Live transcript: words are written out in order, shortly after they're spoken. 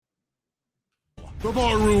The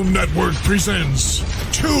Barroom Network presents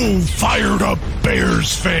two fired-up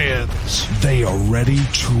Bears fans. They are ready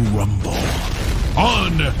to rumble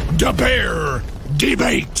on the Bear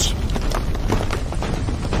Debate.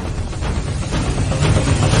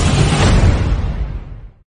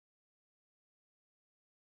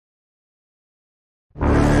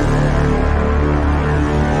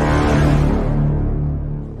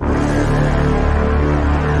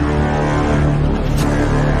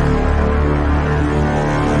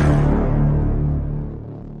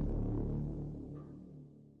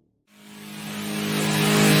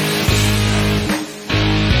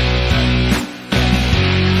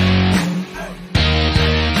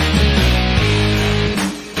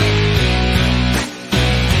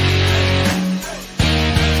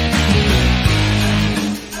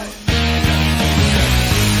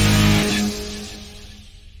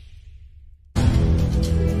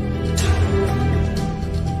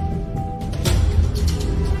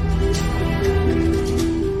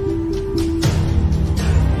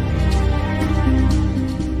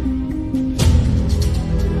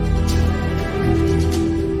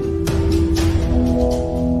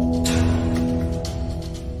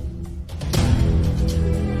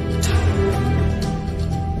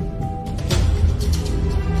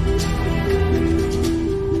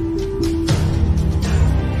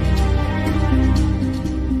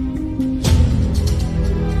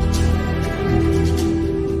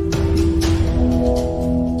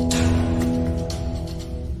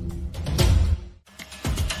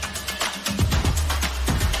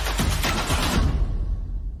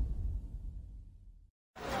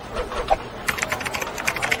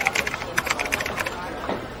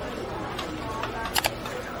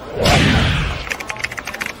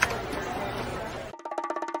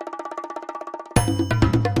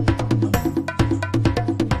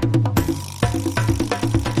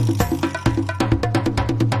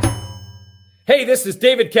 Hey, this is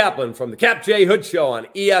David Kaplan from the Cap J Hood Show on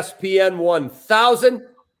ESPN 1000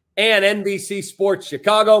 and NBC Sports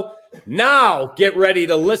Chicago. Now get ready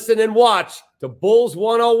to listen and watch to Bulls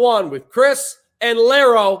 101 with Chris and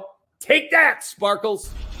Laro. Take that,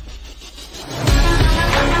 Sparkles.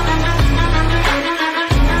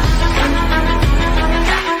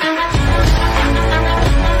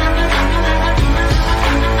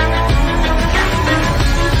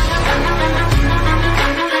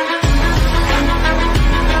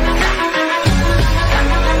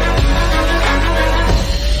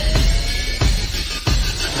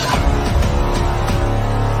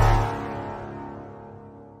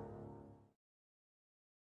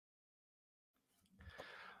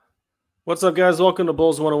 What's up, guys? Welcome to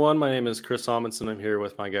Bulls 101. My name is Chris Amundsen. I'm here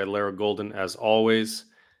with my guy, Lara Golden, as always.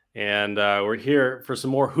 And we're here for some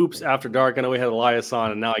more Hoops After Dark. I know we had Elias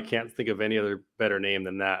on, and now I can't think of any other better name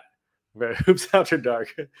than that. Hoops After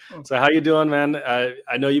Dark. So how you doing, man?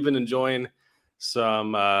 I know you've been enjoying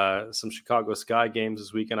some Chicago Sky games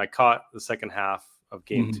this weekend. I caught the second half of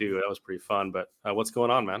game two. That was pretty fun. But what's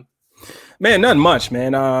going on, man? Man, nothing much,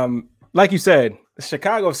 man. Like you said,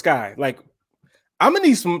 Chicago Sky, like, I'm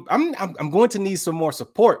going to need some more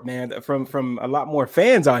support, man, from a lot more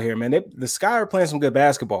fans out here, man. The Sky are playing some good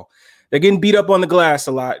basketball. They're getting beat up on the glass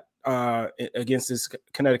a lot against this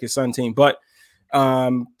Connecticut Sun team, but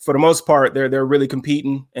for the most part, they're really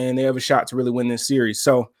competing and they have a shot to really win this series.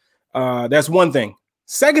 So that's one thing.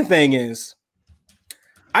 Second thing is,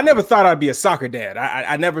 I never thought I'd be a soccer dad.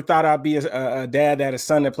 I never thought I'd be a dad that had a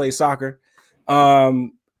son that plays soccer.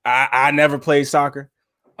 I never played soccer,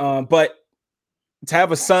 but to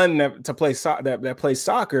have a son that plays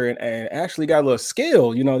soccer and actually got a little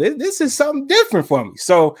skill, you know, this is something different for me.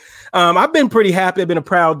 So I've been pretty happy. I've been a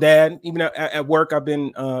proud dad. Even at work, I've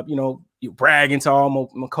been, bragging to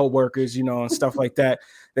all my coworkers, you know, and stuff like that.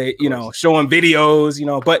 They, you know, showing videos, you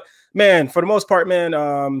know. But man, for the most part, man,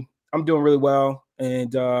 I'm doing really well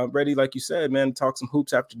and ready, like you said, man, to talk some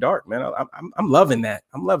hoops after dark, man. I'm loving that.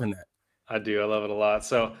 I'm loving that. I do. I love it a lot.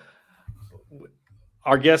 So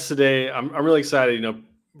our guest today, I'm really excited. You know,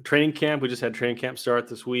 training camp. We just had training camp start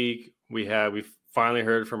this week. We finally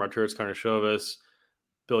heard from Arturas Karnisovas,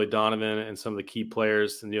 Billy Donovan, and some of the key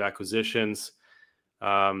players, the new acquisitions.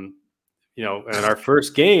 And our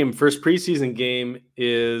first preseason game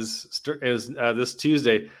is this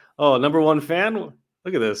Tuesday. Oh, number one fan.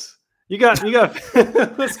 Look at this. You got.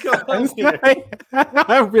 What's going on here?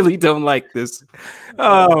 I really don't like this.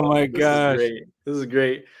 Oh my gosh, this is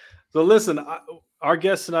great. So listen. Our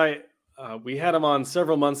guest tonight, we had him on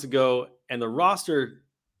several months ago, and the roster,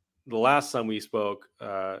 the last time we spoke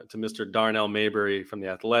to Mr. Darnell Mayberry from The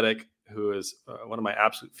Athletic, who is one of my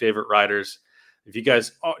absolute favorite writers. If you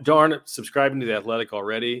guys aren't subscribing to The Athletic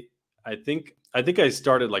already, I think I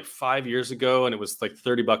started like 5 years ago, and it was like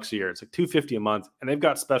 $30 a year. It's like $250 a month, and they've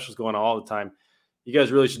got specials going on all the time. You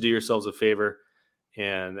guys really should do yourselves a favor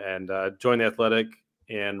and join the Athletic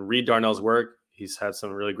and read Darnell's work. He's had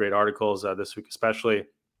some really great articles this week, especially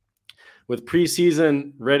with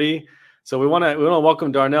preseason ready. So we want to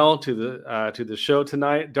welcome Darnell to the show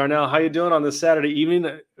tonight. Darnell, how you doing on this Saturday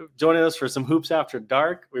evening? Joining us for some Hoops After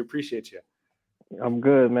Dark. We appreciate you. I'm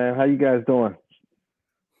good, man. How you guys doing?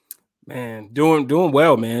 Man, doing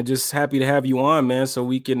well, man. Just happy to have you on, man, so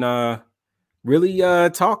we can really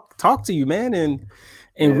talk to you, man, and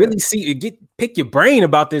really pick your brain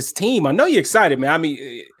about this team. I know you're excited, man. I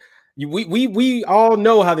mean, we all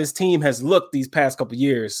know how this team has looked these past couple of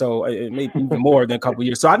years, so it may be even more than a couple of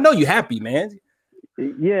years. So I know you're happy, man.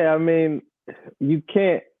 Yeah, I mean, you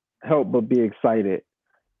can't help but be excited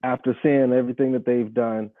after seeing everything that they've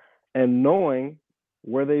done and knowing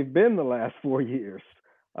where they've been the last 4 years.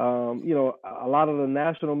 You know, a lot of the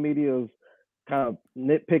national media is kind of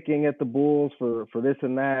nitpicking at the Bulls for this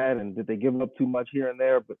and that, and did they give up too much here and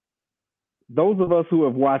there? But those of us who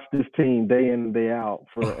have watched this team day in and day out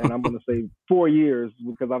for, and I'm going to say 4 years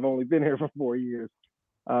because I've only been here for 4 years,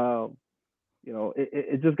 you know,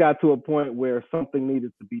 it just got to a point where something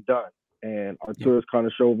needed to be done. And Arturas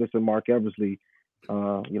Karnisovas and Mark Eversley,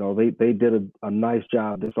 you know, they did a nice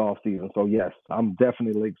job this offseason. So yes, I'm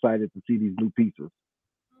definitely excited to see these new pieces.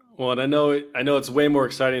 Well, and I know it's way more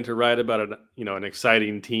exciting to write about an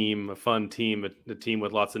exciting team, a fun team, a team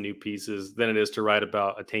with lots of new pieces than it is to write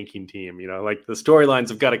about a tanking team. You know, like the storylines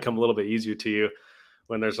have got to come a little bit easier to you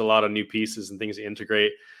when there's a lot of new pieces and things to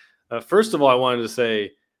integrate. First of all, I wanted to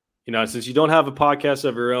say, you know, since you don't have a podcast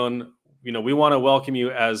of your own, you know, we want to welcome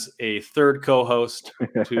you as a third co-host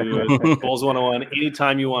to Bulls 101.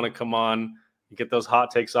 Anytime you want to come on, you get those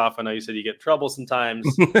hot takes off. I know you said you get in trouble sometimes.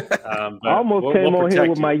 I almost came on here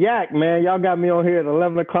with my yak, man. Y'all got me on here at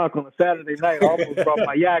 11 o'clock on a Saturday night. I almost brought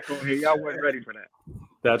my yak on here. Y'all weren't ready for that.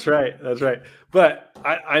 That's right. But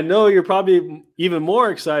I know you're probably even more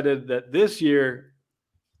excited that this year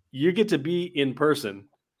you get to be in person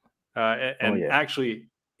and actually,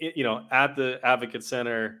 you know, at the Advocate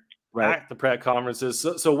Center, at the Pratt conferences.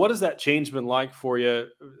 So what has that change been like for you?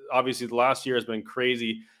 Obviously, the last year has been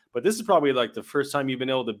crazy. But this is probably like the first time you've been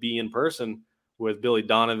able to be in person with Billy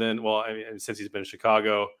Donovan. Well, I mean, since he's been in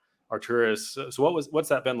Chicago, Arturas. So what's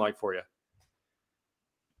that been like for you?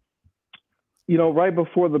 You know, right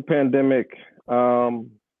before the pandemic, you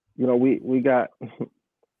know, we got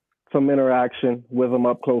some interaction with him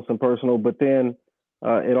up close and personal, but then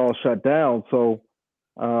it all shut down. So,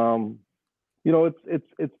 you know,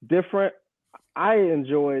 it's different. I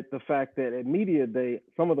enjoyed the fact that at Media Day,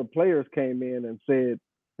 some of the players came in and said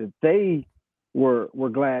that they were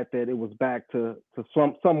glad that it was back to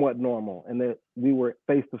somewhat normal and that we were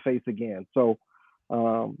face to face again. So,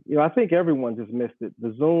 you know, I think everyone just missed it.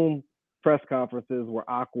 The Zoom press conferences were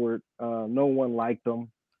awkward. No one liked them.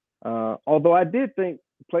 Although I did think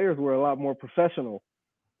players were a lot more professional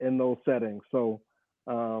in those settings. So,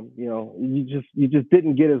 you know, you just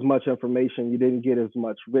didn't get as much information. You didn't get as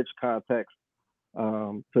much rich context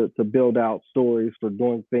to build out stories for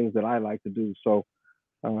doing things that I like to do. So,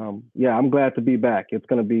 yeah, I'm glad to be back. It's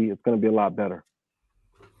gonna be a lot better.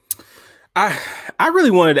 I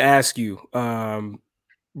really wanted to ask you,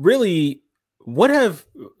 really, what have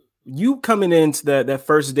you coming into that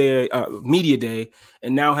first day, media day,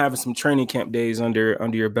 and now having some training camp days under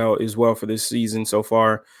your belt as well for this season so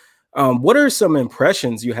far? What are some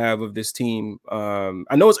impressions you have of this team?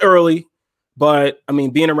 I know it's early, but I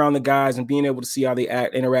mean, being around the guys and being able to see how they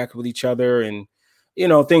interact with each other and, you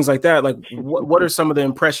know, things like that. Like, what are some of the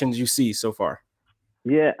impressions you see so far?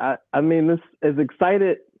 Yeah, I mean, this as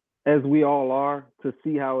excited as we all are to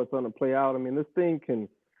see how it's going to play out. I mean, this thing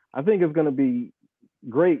I think it's going to be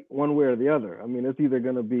great one way or the other. I mean, it's either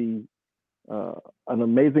going to be an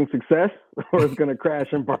amazing success or it's going to crash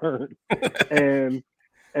and burn. and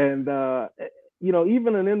you know,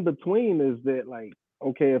 even an in between is that, like,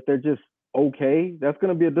 okay, if they're just okay, that's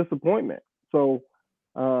going to be a disappointment. So,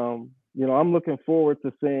 you know, I'm looking forward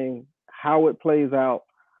to seeing how it plays out.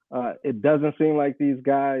 It doesn't seem like these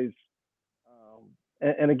guys,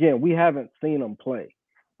 and again, we haven't seen them play.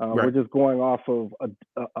 Right. We're just going off of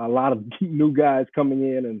a lot of new guys coming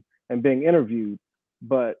in and being interviewed.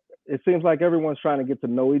 But it seems like everyone's trying to get to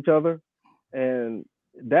know each other. And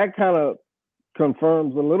that kind of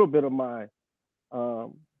confirms a little bit of my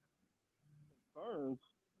concerns,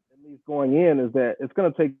 at least going in, is that it's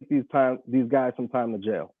going to take these guys some time to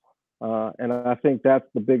gel. And I think that's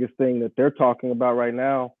the biggest thing that they're talking about right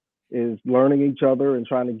now is learning each other and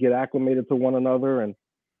trying to get acclimated to one another. And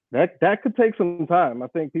that could take some time. I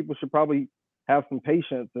think people should probably have some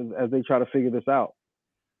patience as they try to figure this out.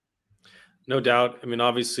 No doubt. I mean,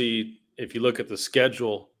 obviously, if you look at the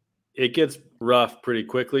schedule, it gets rough pretty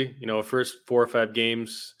quickly. First 4 or 5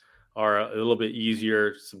 games are a little bit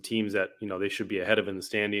easier. Some teams that, they should be ahead of in the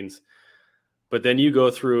standings. But then you go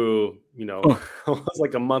through, almost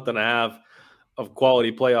like a month and a half of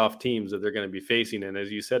quality playoff teams that they're going to be facing. And as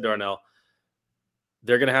you said, Darnell,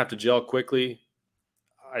 they're going to have to gel quickly.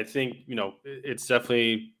 I think, it's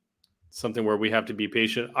definitely something where we have to be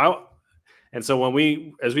patient. And so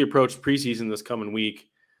as we approach preseason this coming week,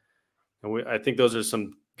 I think those are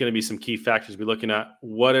going to be some key factors we're looking at.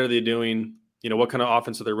 What are they doing? What kind of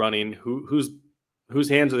offense are they running? Whose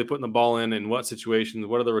hands are they putting the ball in what situations?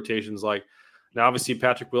 What are the rotations like? Now, obviously,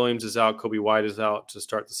 Patrick Williams is out. Kobe White is out to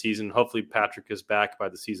start the season. Hopefully, Patrick is back by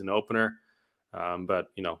the season opener. But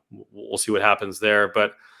we'll see what happens there.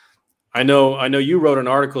 But I know you wrote an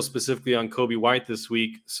article specifically on Kobe White this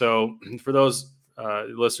week. So for those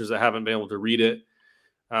listeners that haven't been able to read it,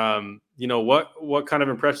 what kind of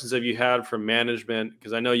impressions have you had from management?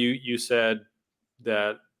 Because I know you said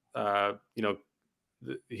that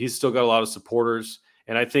he's still got a lot of supporters,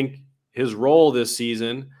 and I think his role this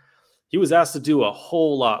season, he was asked to do a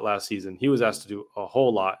whole lot last season. He was asked to do a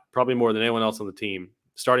whole lot, probably more than anyone else on the team.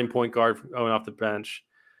 Starting point guard going off the bench,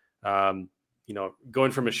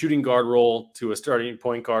 going from a shooting guard role to a starting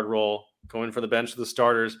point guard role, going from the bench to the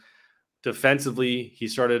starters. Defensively, he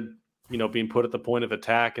started, being put at the point of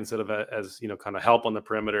attack instead of as kind of help on the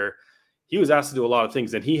perimeter. He was asked to do a lot of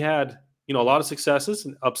things, and he had, a lot of successes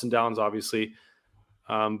and ups and downs, obviously.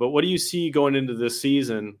 But what do you see going into this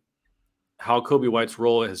season, how Kobe White's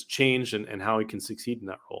role has changed and how he can succeed in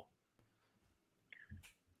that role?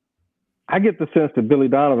 I get the sense that Billy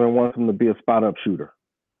Donovan wants him to be a spot-up shooter.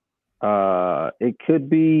 It could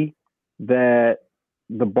be that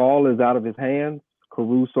the ball is out of his hands.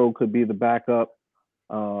 Caruso could be the backup,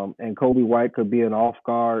 and Kobe White could be an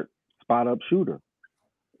off-guard spot-up shooter.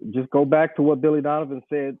 Just go back to what Billy Donovan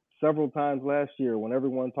said several times last year when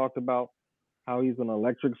everyone talked about how he's an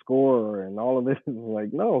electric scorer and all of this.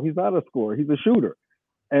 Like, no, he's not a scorer. He's a shooter.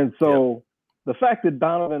 And so the fact that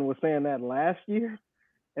Donovan was saying that last year,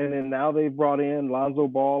 and then now they've brought in Lonzo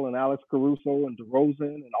Ball and Alex Caruso and DeRozan,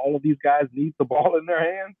 and all of these guys need the ball in their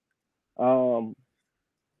hands.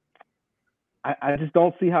 I just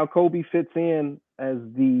don't see how Kobe fits in as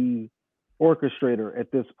the orchestrator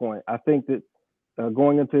at this point. I think that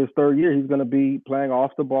going into his third year, he's going to be playing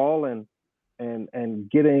off the ball and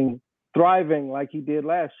thriving like he did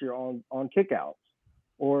last year on kickouts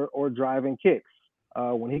or driving kicks.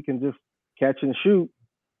 When he can just catch and shoot,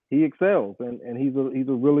 he excels, and he's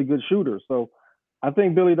a really good shooter. So I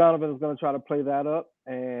think Billy Donovan is going to try to play that up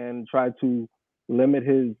and try to limit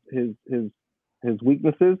his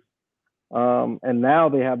weaknesses. And now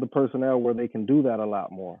they have the personnel where they can do that a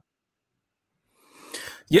lot more.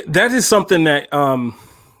 Yeah, that is something that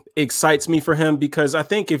excites me for him, because I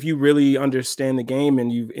think if you really understand the game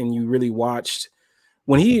and you really watched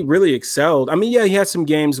when he really excelled. I mean, yeah, he had some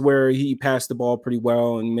games where he passed the ball pretty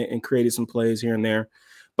well and created some plays here and there.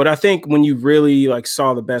 But I think when you really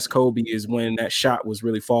saw the best Kobe is when that shot was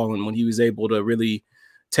really falling, when he was able to really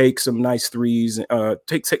take some nice threes,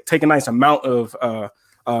 take a nice amount of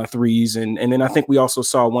threes. And then I think we also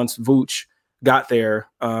saw once Vooch got there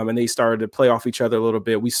and they started to play off each other a little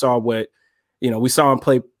bit, we saw him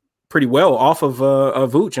play pretty well off of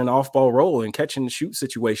Vooch and off ball roll and catch and shoot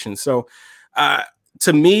situations. So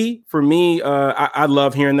for me, I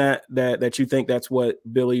love hearing that you think that's what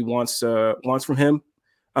Billy wants from him,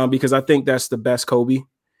 because I think that's the best Kobe.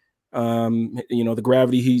 The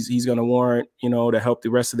gravity he's going to warrant, to help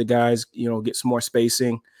the rest of the guys, get some more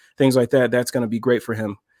spacing, things like that. That's going to be great for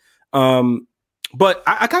him. But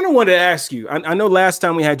I kind of wanted to ask you. I know last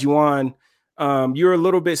time we had you on, you were a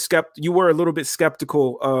little bit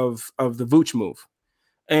skeptical of the Vooch move,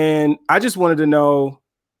 and I just wanted to know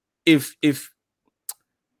if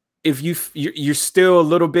you're still a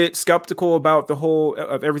little bit skeptical about the whole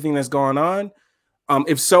of everything that's gone on.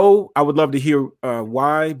 If so, I would love to hear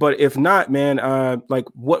why. But if not, man,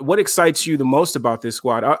 what excites you the most about this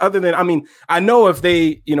squad? Other than, I know if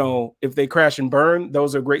they crash and burn,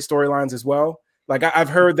 those are great storylines as well. I've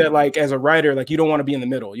heard that, as a writer, you don't want to be in the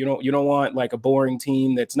middle. You don't want a boring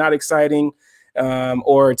team that's not exciting,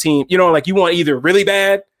 or a team, you want either really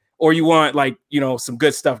bad or you want some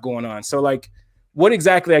good stuff going on. So what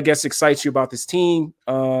exactly, I guess, excites you about this team?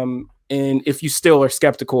 And if you still are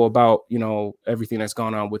skeptical about, everything that's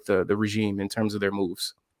gone on with the regime in terms of their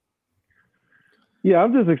moves. Yeah,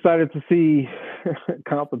 I'm just excited to see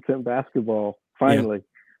competent basketball finally.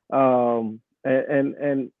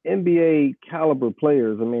 and NBA caliber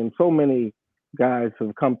players. I mean, so many guys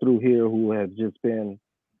have come through here who have just been,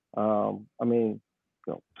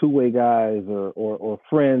 two-way guys or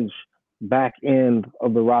fringe back end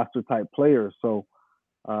of the roster type players. So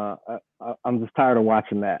I'm just tired of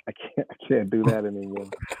watching that. I can't do that anymore.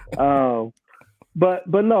 But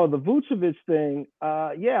no, the Vucevic thing.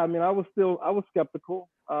 I was skeptical.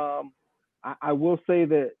 I will say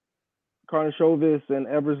that Karnisovas and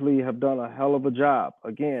Eversley have done a hell of a job.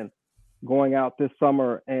 Again, going out this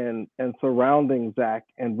summer and surrounding Zach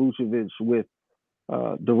and Vucevic with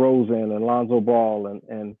DeRozan and Lonzo Ball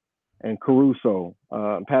and Caruso,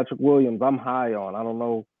 Patrick Williams. I'm high on. I don't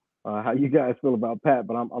know how you guys feel about Pat,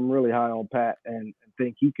 but I'm really high on Pat and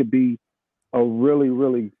think he could be a really,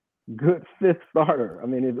 really good fifth starter. I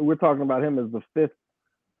mean, if we're talking about him as the fifth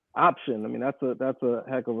option, I mean that's a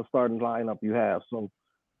heck of a starting lineup you have. So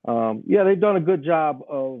they've done a good job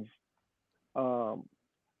of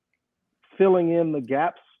filling in the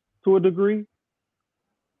gaps to a degree,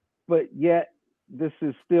 but yet this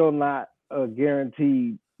is still not a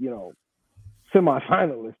guaranteed,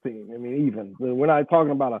 semifinalist team. I mean, even we're not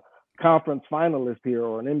talking about a conference finalist here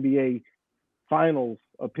or an NBA finals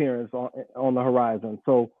appearance on the horizon.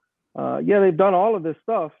 So they've done all of this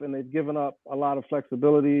stuff and they've given up a lot of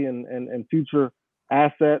flexibility and future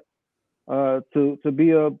assets to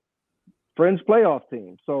be a fringe playoff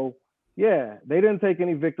team. So they didn't take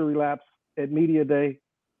any victory laps at media day,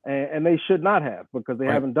 and they should not have because they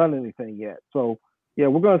haven't done anything yet. So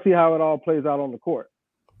we're going to see how it all plays out on the court.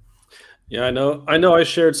 Yeah, I know. I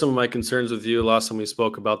shared some of my concerns with you last time we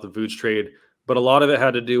spoke about the Vooch trade, but a lot of it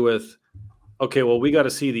had to do with, okay, well, we got to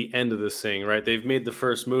see the end of this thing, right? They've made the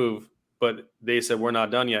first move, but they said we're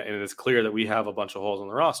not done yet, and it's clear that we have a bunch of holes on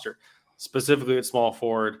the roster, specifically at small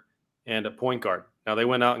forward and at point guard. Now, they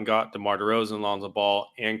went out and got DeMar DeRozan, Lonzo Ball,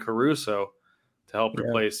 and Caruso to help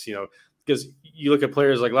replace, because you look at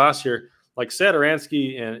players like last year, like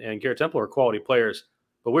Satoransky and Garrett Temple are quality players,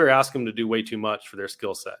 but we were asking them to do way too much for their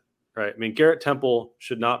skill set, right? I mean, Garrett Temple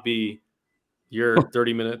should not be your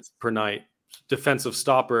 30 minutes per night defensive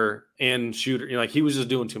stopper and shooter. He was just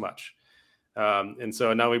doing too much. And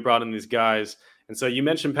so now we brought in these guys. And so you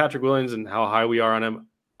mentioned Patrick Williams and how high we are on him.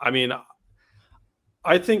 I mean,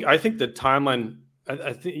 I think the timeline,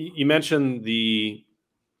 I think you mentioned the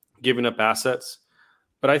giving up assets,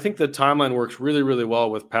 but I think the timeline works really, really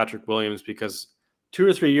well with Patrick Williams because 2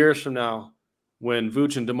 or 3 years from now, when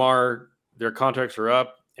Vooch and DeMar, their contracts are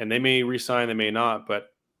up and they may re-sign, they may not, but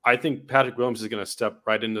I think Patrick Williams is going to step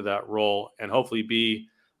right into that role and hopefully be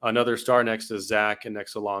another star next to Zach and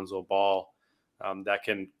next to Lonzo Ball that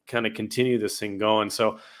can kind of continue this thing going.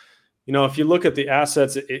 So, if you look at the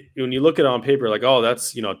assets, when you look at it on paper, like, oh,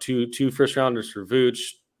 that's, two first rounders for Vooch,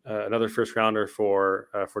 another first rounder for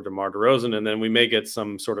DeMar DeRozan, and then we may get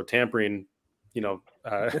some sort of tampering,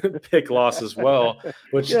 pick loss as well,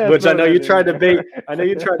 which I know you tried to bait. I know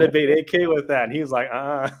you tried to bait AK with that, and he was like,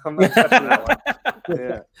 I'm not touching that one.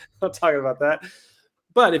 Yeah, I'm talking about that.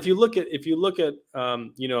 But if you look at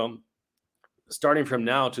starting from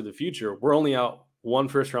now to the future, we're only out one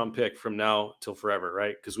first round pick from now till forever,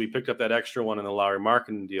 right? Because we picked up that extra one in the Lowry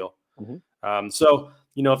Markkanen deal. Mm-hmm. So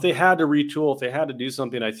if they had to retool, if they had to do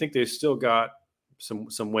something, I think they still got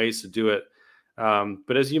some ways to do it.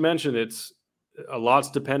 But as you mentioned, it's a lot's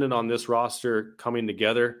dependent on this roster coming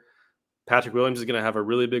together. Patrick Williams is going to have a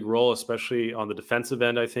really big role, especially on the defensive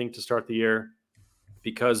end, I think, to start the year,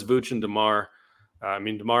 because Vooch and DeMar.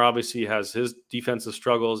 DeMar obviously has his defensive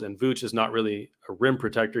struggles, and Vooch is not really a rim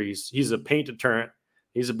protector. He's a paint deterrent.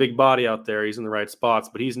 He's a big body out there. He's in the right spots,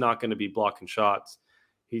 but he's not going to be blocking shots.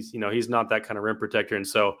 He's not that kind of rim protector. And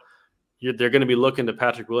so they're going to be looking to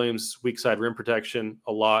Patrick Williams' weak side rim protection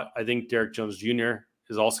a lot. I think Derek Jones Jr.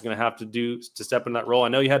 is also going to have to step in that role. I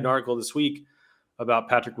know you had an article this week about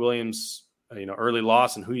Patrick Williams, early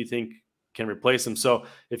loss and who you think can replace him. So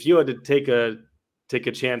if you had to take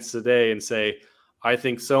a chance today and say, I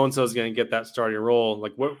think so-and-so is going to get that starting role,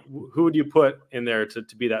 like who would you put in there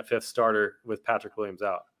to be that fifth starter with Patrick Williams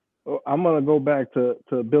out? Well, I'm going to go back to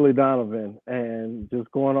Billy Donovan and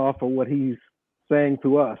just going off of what he's saying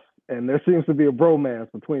to us. And there seems to be a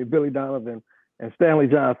bromance between Billy Donovan and Stanley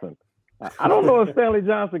Johnson. I don't know if Stanley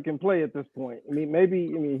Johnson can play at this point.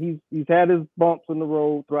 He's had his bumps in the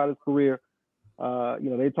road throughout his career.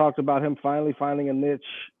 They talked about him finally finding a niche.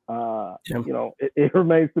 It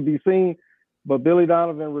remains to be seen. But Billy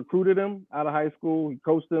Donovan recruited him out of high school. He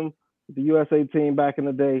coached him with the USA team back in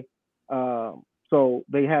the day. So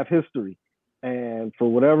they have history. And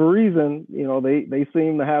for whatever reason, they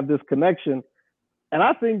seem to have this connection. And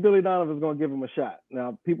I think Billy Donovan is going to give him a shot.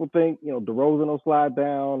 Now, people think, DeRozan will slide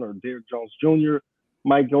down or Derrick Jones Jr.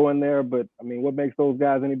 might go in there. But, I mean, what makes those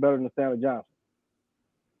guys any better than Stanley Johnson?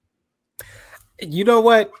 You know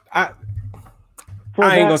what? I ain't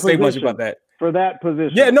going to say much about that. For that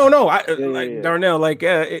position. Yeah, no. Darnell,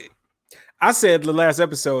 I said the last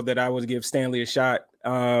episode that I would give Stanley a shot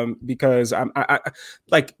because I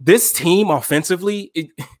like this team offensively.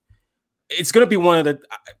 It's going to be one of the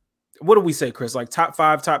what do we say, Chris? Like top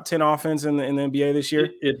 5, top 10 offense in the NBA this year?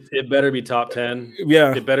 It better be top 10.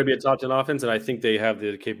 Yeah. It better be a top 10 offense, and I think they have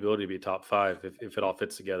the capability to be top 5 if it all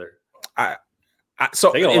fits together.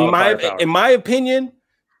 So in my opinion,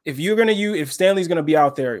 if Stanley's gonna be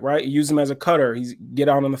out there, right, use him as a cutter, he's get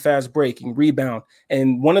out on the fast break and rebound.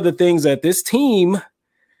 And one of the things that this team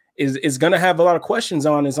is gonna have a lot of questions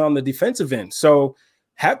on is on the defensive end. So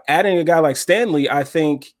adding a guy like Stanley, I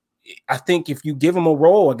think if you give him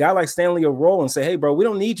a guy like Stanley a role and say, hey, bro, we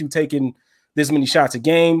don't need you taking this many shots a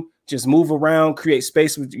game. Just move around, create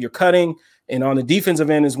space with your cutting. And on the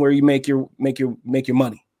defensive end is where you make your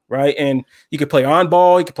money, right? And you could play on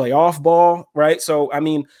ball, you could play off ball, right? So, I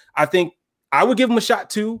mean, I think I would give him a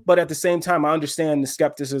shot too, but at the same time, I understand the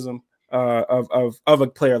skepticism of a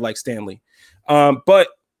player like Stanley. But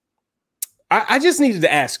I just needed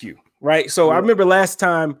to ask you, right? So I remember last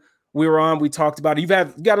time we were on, we talked about it. You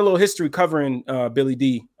got a little history covering Billy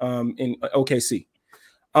D in OKC.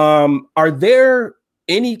 Are there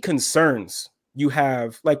any concerns you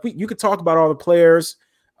have? Like you could talk about all the players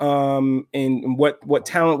and what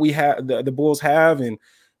talent we have, the Bulls have, and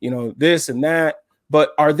this and that.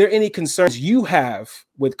 But are there any concerns you have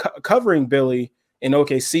with covering Billy in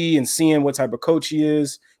OKC and seeing what type of coach he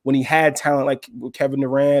is when he had talent like Kevin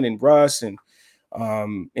Durant and Russ and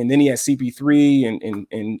then he had CP3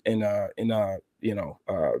 and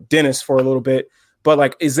Dennis for a little bit. But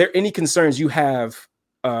like, is there any concerns you have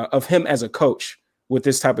of him as a coach with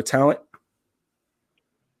this type of talent?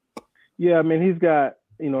 Yeah, I mean, he's got,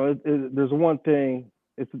 there's one thing.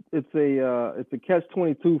 It's a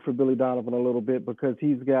catch-22 for Billy Donovan a little bit because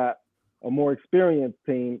he's got a more experienced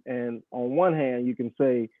team. And on one hand, you can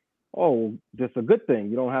say, oh, that's a good thing.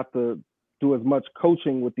 You don't have to do as much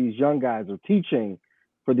coaching with these young guys or teaching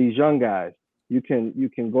for these young guys. You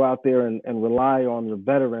can go out there and rely on your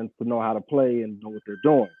veterans to know how to play and know what they're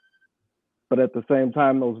doing. But at the same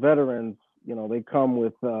time, those veterans, they come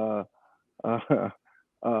with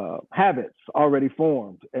habits already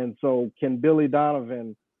formed. And so can Billy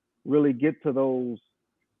Donovan really get to those,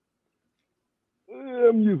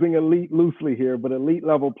 I'm using elite loosely here, but elite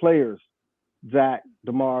level players, Zach,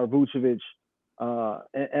 DeMar, Vucevic,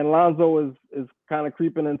 and Lonzo is kind of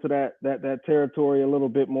creeping into that territory a little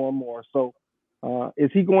bit more and more. So is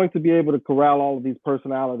he going to be able to corral all of these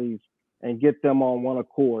personalities and get them on one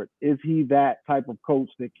accord? Is he that type of coach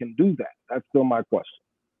that can do that? That's still my question.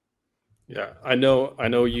 Yeah, I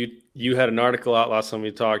know you had an article out last time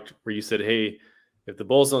we talked where you said, hey, if the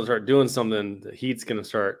Bulls don't start doing something, the Heat's going to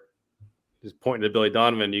start just pointing to Billy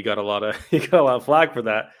Donovan. You got a lot of flack for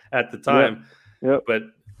that at the time. Yep. But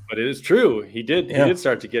it is true. He did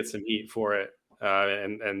start to get some heat for it.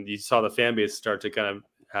 And you saw the fan base start to kind of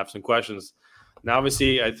have some questions. Now,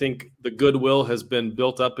 obviously, I think the goodwill has been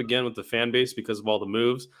built up again with the fan base because of all the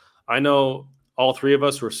moves. I know all three of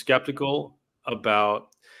us were skeptical about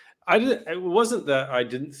 – it wasn't that I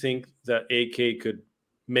didn't think that AK could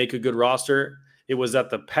make a good roster. It was that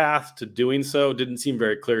the path to doing so didn't seem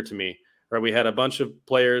very clear to me. Right? We had a bunch of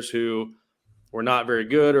players who were not very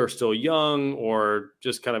good or still young or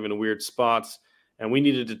just kind of in weird spots, and we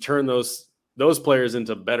needed to turn those players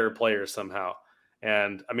into better players somehow.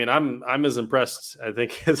 And I mean, I'm as impressed, I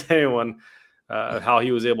think, as anyone how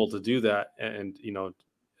he was able to do that, and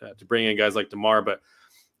to bring in guys like DeMar. But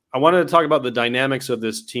I wanted to talk about the dynamics of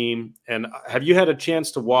this team. And have you had a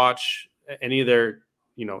chance to watch any of their,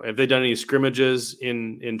 have they done any scrimmages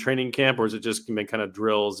in training camp, or has it just been kind of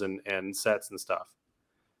drills and sets and stuff?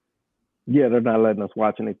 Yeah, they're not letting us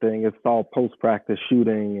watch anything. It's all post-practice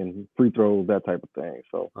shooting and free throws, that type of thing.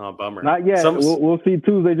 So, bummer. Not yet. We'll see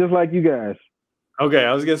Tuesday, just like you guys. Okay,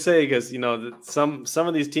 I was gonna say because some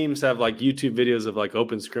of these teams have like YouTube videos of like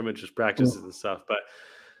open scrimmages practices and stuff. But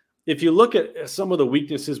if you look at some of the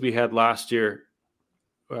weaknesses we had last year,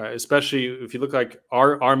 especially if you look like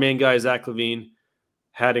our main guy Zach LaVine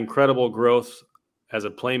had incredible growth as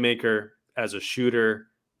a playmaker, as a shooter.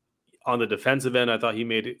 On the defensive end, I thought he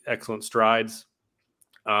made excellent strides.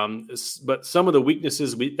 But some of the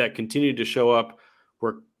weaknesses that continued to show up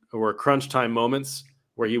were crunch time moments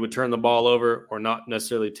where he would turn the ball over or not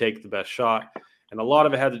necessarily take the best shot. And a lot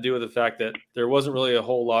of it had to do with the fact that there wasn't really a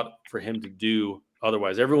whole lot for him to do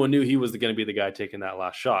otherwise. Everyone knew he was going to be the guy taking that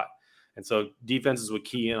last shot. And so defenses would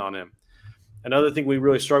key in on him. Another thing we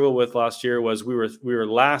really struggled with last year was we were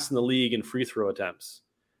last in the league in free throw attempts.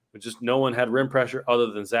 But just no one had rim pressure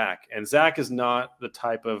other than Zach. And Zach is not the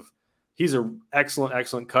type of – he's an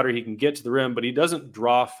excellent cutter. He can get to the rim, but he doesn't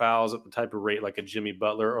draw fouls at the type of rate like a Jimmy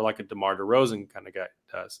Butler or like a DeMar DeRozan kind of guy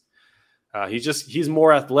does. He's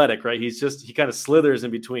more athletic, right? He kind of slithers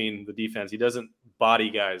in between the defense. He doesn't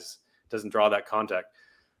body guys, doesn't draw that contact.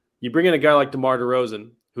 You bring in a guy like DeMar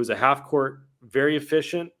DeRozan, who's a half-court, very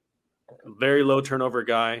efficient, very low turnover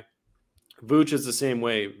guy. Vooch is the same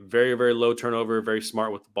way, very, very low turnover, very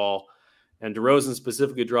smart with the ball. And DeRozan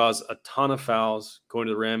specifically draws a ton of fouls going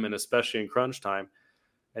to the rim, and especially in crunch time.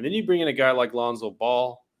 And then you bring in a guy like Lonzo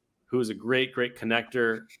Ball, who's a great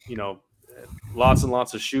connector, lots and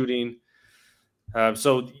lots of shooting.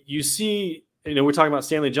 So you see, we're talking about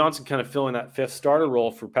Stanley Johnson kind of filling that fifth starter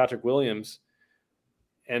role for Patrick Williams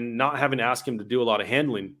and not having to ask him to do a lot of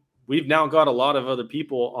handling. We've now got a lot of other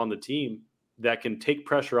people on the team that can take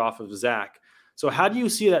pressure off of Zach. So how do you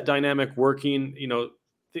see that dynamic working?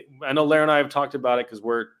 I know Larry and I have talked about it because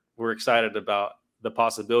we're excited about the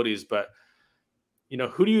possibilities, but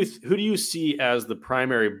who do you see as the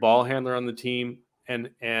primary ball handler on the team?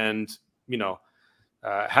 And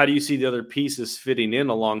how do you see the other pieces fitting in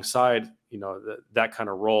alongside, that kind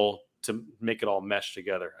of role to make it all mesh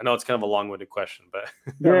together? I know it's kind of a long-winded question, but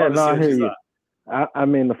I hear you. I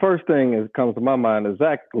mean, the first thing that comes to my mind is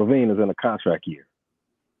Zach LaVine is in a contract year.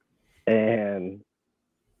 And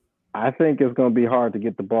I think it's going to be hard to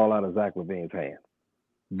get the ball out of Zach LaVine's hands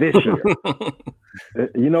this year.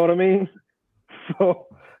 You know what I mean? So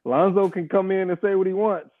Lonzo can come in and say what he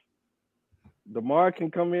wants. DeMar can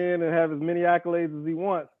come in and have as many accolades as he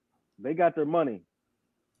wants. They got their money.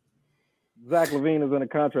 Zach LaVine is in a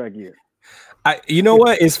contract year. You know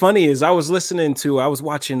what? It's funny is I was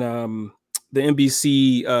watching the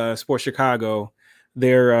NBC Sports Chicago,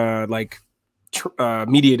 their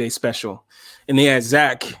media day special. And they had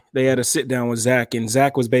Zach. They had a sit down with Zach, and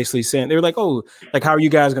Zach was basically saying, they were like, "Oh, like how are you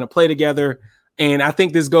guys going to play together?" And I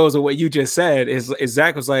think this goes with what you just said. Is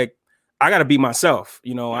Zach was like, "I got to be myself.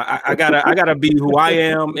 I gotta be who I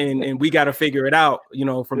am, and we got to figure it out.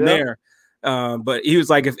 From there." But he was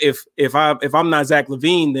like, "If I'm not Zach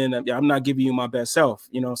LaVine, then I'm not giving you my best self."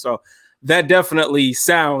 So that definitely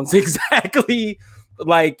sounds exactly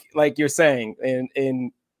like you're saying,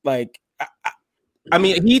 and like. I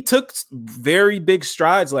mean, he took very big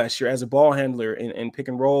strides last year as a ball handler in pick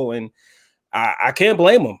and roll, and I can't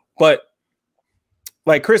blame him. But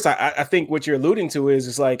like Chris, I think what you're alluding to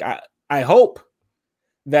is like I hope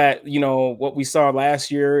that what we saw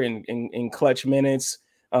last year in clutch minutes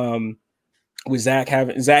with Zach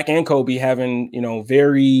and Kobe having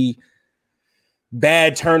very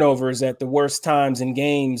bad turnovers at the worst times in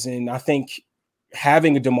games, and I think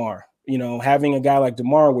having a DeMar. Having a guy like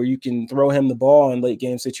DeMar where you can throw him the ball in late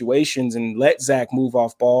game situations and let Zach move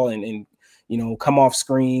off ball and come off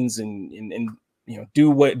screens and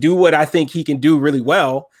do what I think he can do really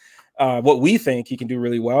well, what we think he can do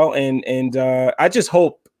really well. And I just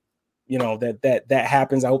hope, that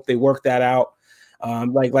happens. I hope they work that out.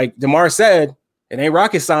 Like DeMar said, it ain't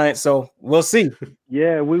rocket science, so we'll see.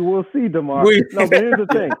 Yeah, we will see, DeMar. No, but here's the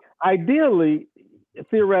thing. Ideally,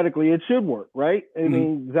 theoretically, it should work, right? I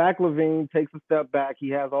mean, Zach LaVine takes a step back. He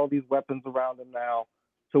has all these weapons around him now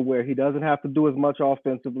to where he doesn't have to do as much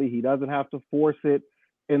offensively. He doesn't have to force it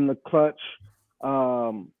in the clutch.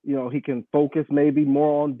 He can focus maybe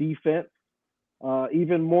more on defense,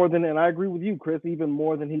 even more than, and I agree with you, Chris, even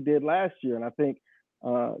more than he did last year. And I think,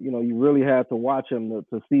 you really had to watch him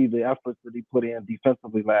to see the efforts that he put in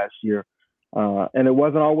defensively last year. And it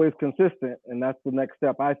wasn't always consistent. And that's the next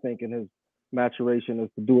step, I think, in his maturation is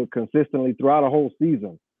to do it consistently throughout a whole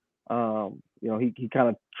season. He kind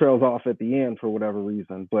of trails off at the end for whatever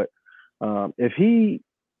reason, but if he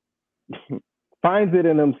finds it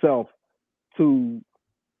in himself to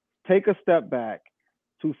take a step back,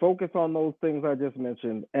 to focus on those things I just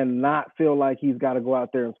mentioned and not feel like he's got to go out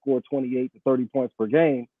there and score 28 to 30 points per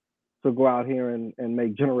game to go out here and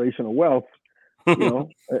make generational wealth,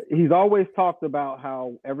 he's always talked about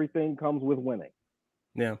how everything comes with winning.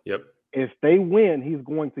 Yeah. Yep. If they win, he's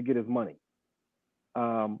going to get his money.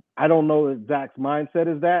 I don't know if Zach's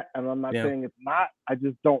mindset is that, and I'm not saying it's not. I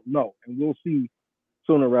just don't know, and we'll see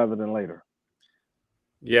sooner rather than later.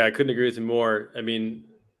 Yeah, I couldn't agree with you more. I mean,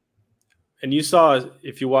 and you saw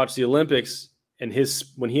if you watch the Olympics and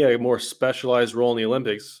when he had a more specialized role in the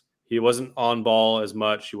Olympics, he wasn't on ball as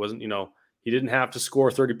much. He wasn't, he didn't have to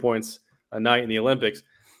score 30 points a night in the Olympics.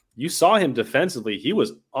 You saw him defensively. He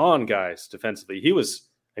was on guys defensively. He was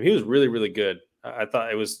really, really good. I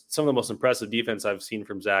thought it was some of the most impressive defense I've seen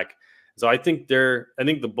from Zach. So I think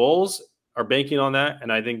the Bulls are banking on that,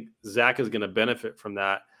 and I think Zach is going to benefit from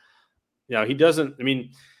that. He doesn't. I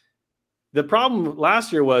mean, the problem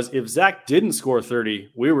last year was if Zach didn't score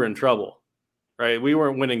 30, we were in trouble, right? We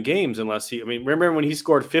weren't winning games unless he. I mean, remember when he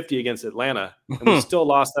scored 50 against Atlanta, and we still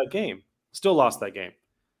lost that game. I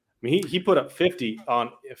mean, he put up 50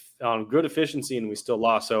 on good efficiency, and we still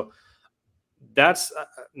lost. So that's. I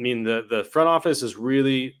mean, the front office has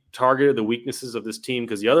really targeted the weaknesses of this team,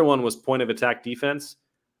 because the other one was point of attack defense,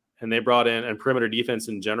 and they brought in and perimeter defense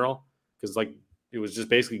in general, because it was just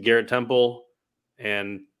basically Garrett Temple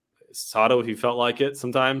and Sato if he felt like it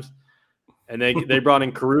sometimes. And they brought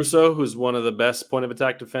in Caruso, who's one of the best point of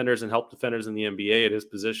attack defenders and help defenders in the NBA at his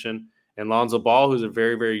position, and Lonzo Ball, who's a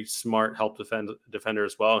very, very smart help defender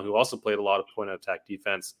as well, who also played a lot of point of attack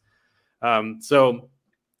defense. So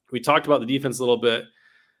we talked about the defense a little bit.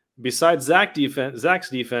 Besides Zach's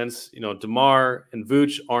defense, DeMar and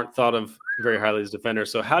Vooch aren't thought of very highly as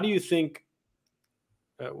defenders. So how do you think,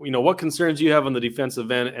 what concerns do you have on the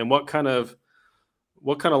defensive end, and what kind of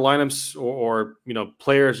lineups or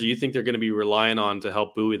players do you think they're going to be relying on to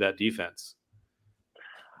help buoy that defense?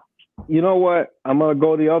 You know what? I'm going to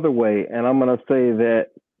go the other way, and I'm going to say that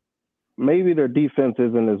maybe their defense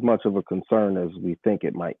isn't as much of a concern as we think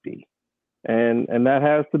it might be. And that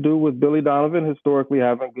has to do with Billy Donovan historically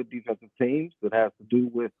having good defensive teams. It has to do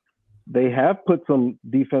with they have put some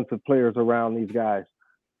defensive players around these guys.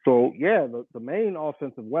 So, yeah, the main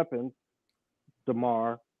offensive weapons,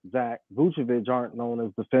 DeMar, Zach, Vucevic, aren't known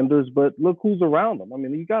as defenders, but look who's around them. I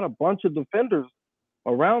mean, you got a bunch of defenders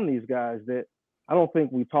around these guys that I don't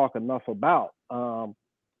think we talk enough about.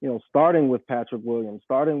 Starting with Patrick Williams,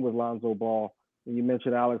 starting with Lonzo Ball, and you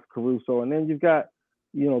mentioned Alex Caruso, and then you've got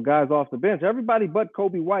guys off the bench. Everybody but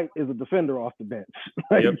Kobe White is a defender off the bench.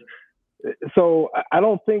 Yep. So I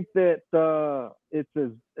don't think that it's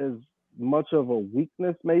as much of a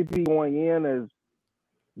weakness maybe going in as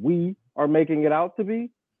we are making it out to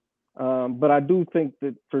be. But I do think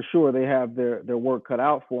that for sure they have their work cut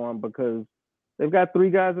out for them, because they've got three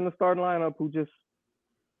guys in the starting lineup who just,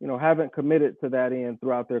 haven't committed to that end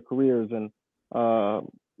throughout their careers. And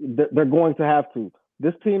they're going to have to.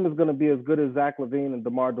 This team is going to be as good as Zach LaVine and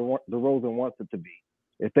DeMar DeRozan wants it to be.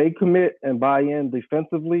 If they commit and buy in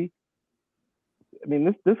defensively, I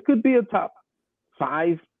mean, this could be a top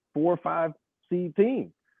 4 or 5 seed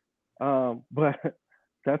team. But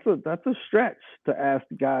that's a stretch to ask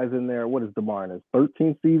guys in there. What is DeMar in his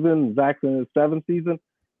 13th season? Zach's in his 7th season.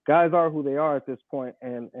 Guys are who they are at this point,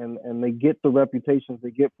 and they get the reputations they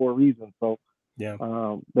get for a reason. So yeah,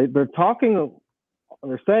 they're talking.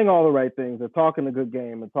 They're saying all the right things. They're talking a good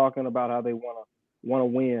game and talking about how they want to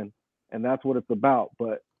win, and that's what it's about.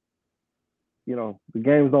 But the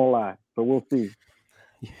games don't lie, so we'll see.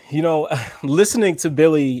 Listening to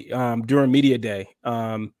Billy during media day,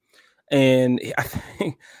 and I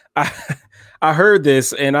think I heard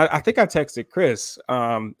this, and I think I texted Chris,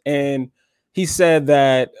 and he said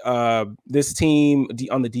that this team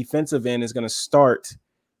on the defensive end is going to start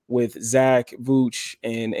with Zach, Vooch,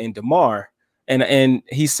 and DeMar. And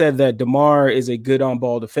he said that DeMar is a good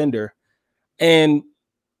on-ball defender. And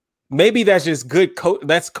maybe that's just good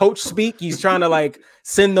that's coach speak. He's trying to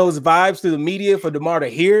send those vibes to the media for DeMar to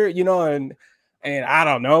hear, and I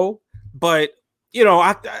don't know. But,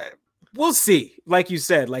 we'll see, like you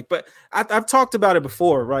said, but I've talked about it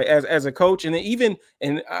before, right? As a coach, and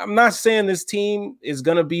I'm not saying this team is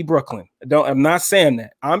going to be Brooklyn. I'm not saying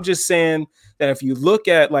that. I'm just saying that if you look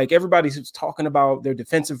at everybody's talking about their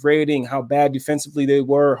defensive rating, how bad defensively they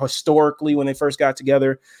were historically when they first got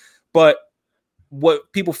together. But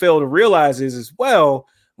what people fail to realize is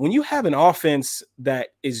when you have an offense that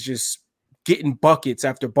is just getting buckets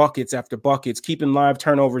after buckets after buckets, keeping live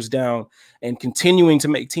turnovers down, and continuing to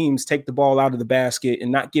make teams take the ball out of the basket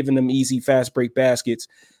and not giving them easy, fast break baskets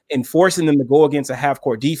and forcing them to go against a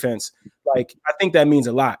half-court defense, I think that means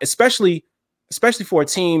a lot, especially for a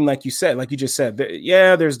team like you just said.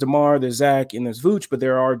 There's DeMar, there's Zach, and there's Vooch, but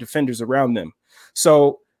there are defenders around them.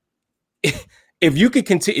 So if you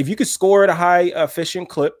could score at a high efficient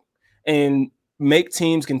clip and make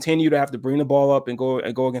teams continue to have to bring the ball up and go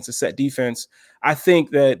against a set defense, I think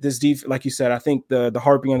that this like you said, I think the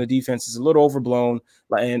harping on the defense is a little overblown.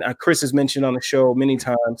 And Chris has mentioned on the show many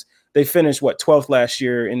times, they finished 12th last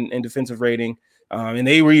year in defensive rating, and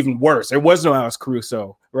they were even worse. There was no Alex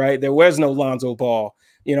Caruso, right? There was no Lonzo Ball,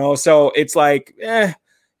 so it's got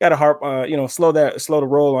to harp, slow the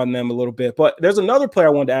roll on them a little bit. But there's another player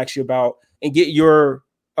I wanted to ask you about and get your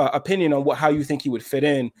opinion on how you think he would fit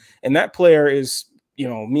in. And that player is,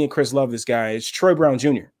 me and Chris love this guy. It's Troy Brown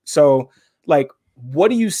Jr. So what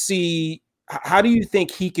do you see? How do you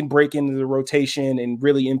think he can break into the rotation and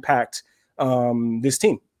really impact this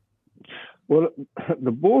team? Well,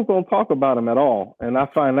 the Bulls don't talk about him at all, and I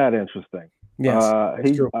find that interesting. Yes,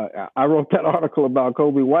 I wrote that article about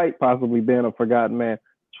Kobe White possibly being a forgotten man.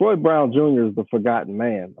 Troy Brown Jr. is the forgotten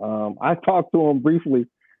man. I talked to him briefly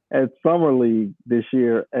at Summer League this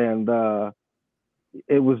year, and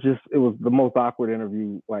it was the most awkward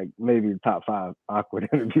interview, like maybe the top 5 awkward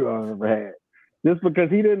interview I've ever had. Just because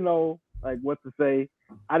he didn't know like what to say,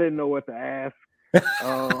 I didn't know what to ask, and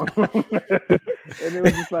it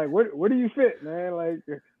was just like, where do you fit, man? Like,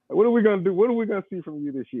 what are we gonna do? What are we gonna see from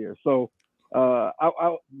you this year? So,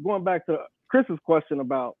 going back to Chris's question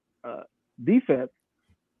about defense,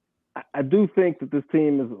 I do think that this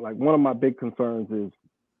team is like one of my big concerns is,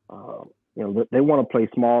 they want to play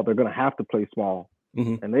small. They're going to have to play small,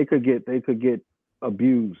 and they could get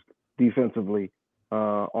abused defensively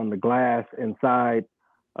on the glass, inside,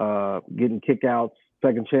 getting kickouts,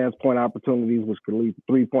 second chance point opportunities, which could lead to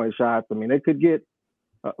 3-point shots. I mean, they could get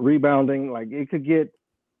rebounding. Like, it could get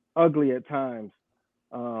ugly at times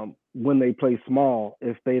when they play small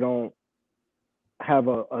if they don't have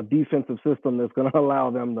a defensive system that's going to allow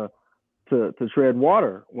them to tread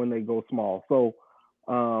water when they go small. So,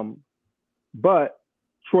 but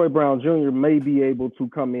Troy Brown Jr. may be able to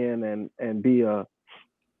come in and be a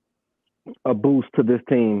boost to this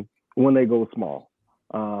team when they go small.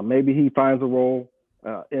 Maybe he finds a role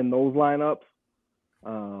in those lineups.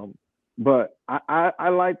 But I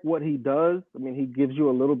like what he does. I mean, he gives you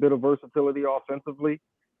a little bit of versatility offensively.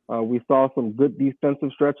 We saw some good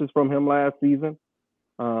defensive stretches from him last season.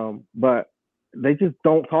 But they just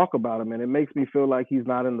don't talk about him, and it makes me feel like he's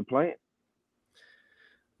not in the plan.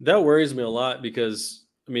 That worries me a lot because,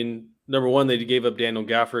 I mean, number one, they gave up Daniel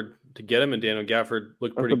Gafford to get him, and Daniel Gafford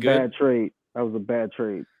looked pretty good. Bad trade. That was a bad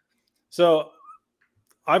trade. So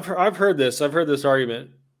I've heard this. I've heard this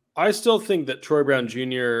argument. I still think that Troy Brown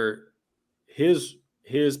Jr., his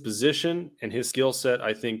position and his skill set,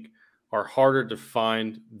 I think, are harder to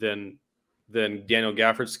find than Daniel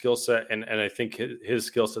Gafford's skill set, and I think his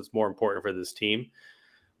skill set's more important for this team.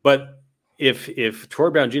 But if Troy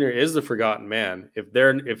Brown Jr. is the forgotten man,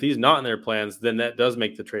 if he's not in their plans, then that does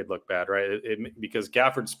make the trade look bad, right? Because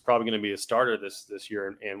Gafford's probably going to be a starter this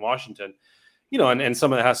year in Washington, and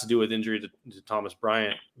some of that has to do with injury to Thomas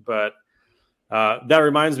Bryant. But that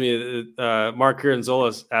reminds me, Mark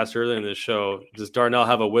Cironzola asked earlier in this show, does Darnell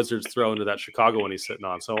have a Wizards throw into that Chicago when he's sitting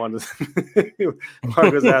on? So I wanted to,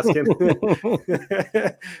 Mark was asking.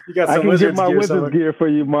 You got some Wizards gear. I can get my Wizards gear for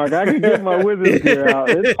you, Mark. I can get my Wizards gear out.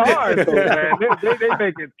 It's hard, though, man. They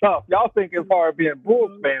make it tough. Y'all think it's hard being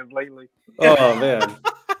Bulls fans lately. Oh, man.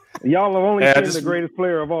 Y'all have only seen the greatest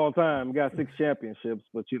player of all time. Got 6 championships,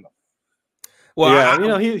 but Well,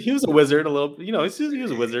 yeah, he was a Wizard a little. He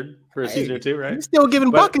was a Wizard for a season or two, right? He's still giving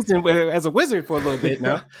buckets as a Wizard for a little bit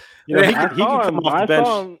now. He could come off the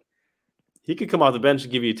bench. He could come off the bench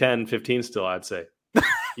and give you 10, 15 still, I'd say,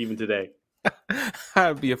 even today.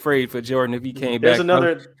 I'd be afraid for Jordan if he came back.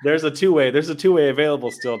 There's a two-way. There's a two-way available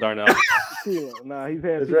still, Darnell. Nah, he's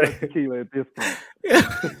had too much tequila at this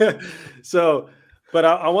point. So, but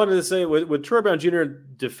I wanted to say with Troy Brown Jr.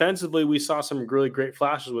 defensively, we saw some really great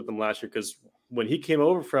flashes with him last year because when he came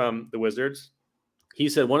over from the Wizards, he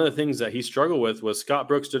said one of the things that he struggled with was Scott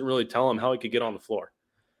Brooks didn't really tell him how he could get on the floor.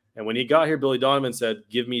 And when he got here, Billy Donovan said,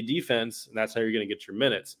 give me defense, and that's how you're going to get your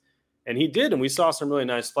minutes. And he did, and we saw some really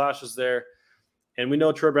nice flashes there. And we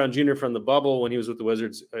know Troy Brown Jr. from the bubble when he was with the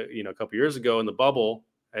Wizards, a couple years ago in the bubble.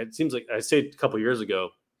 It seems like I say a couple years ago,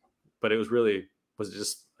 but was it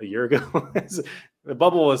just a year ago? The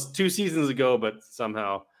bubble was 2 seasons ago, but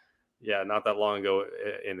somehow, not that long ago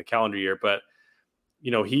in the calendar year. But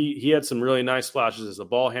he had some really nice flashes as a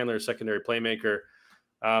ball handler, secondary playmaker.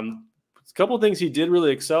 A couple of things he did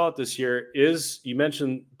really excel at this year is, you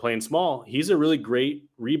mentioned playing small. He's a really great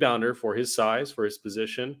rebounder for his size, for his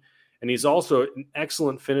position. And he's also an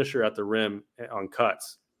excellent finisher at the rim on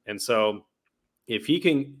cuts. And so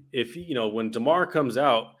when DeMar comes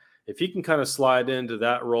out, if he can kind of slide into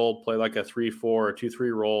that role, play like a 3-4 or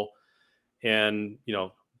 2-3 role and,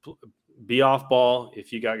 be off ball.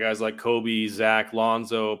 If you got guys like Kobe, Zach,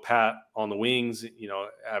 Lonzo, Pat on the wings,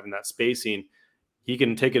 having that spacing, he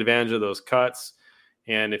can take advantage of those cuts.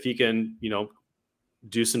 And if he can,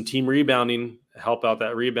 do some team rebounding, help out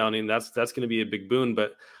that rebounding, that's going to be a big boon.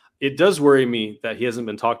 But it does worry me that he hasn't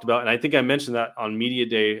been talked about. And I think I mentioned that on Media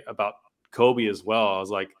Day about Kobe as well. I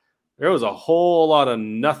was like, there was a whole lot of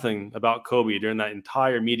nothing about Kobe during that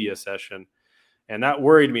entire media session. And that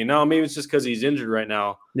worried me. Now, maybe it's just because he's injured right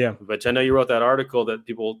now. Yeah. But I know you wrote that article that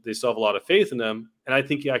they still have a lot of faith in him. And I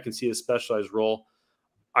think I can see a specialized role.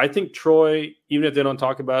 I think Troy, even if they don't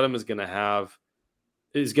talk about him, is going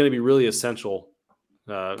to be really essential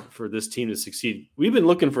for this team to succeed. We've been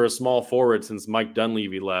looking for a small forward since Mike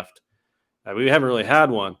Dunleavy left. We haven't really had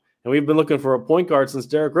one. And we've been looking for a point guard since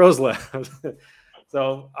Derrick Rose left.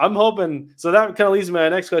 So I'm hoping – so that kind of leads me to my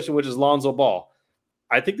next question, which is Lonzo Ball.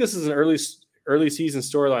 I think this is an early season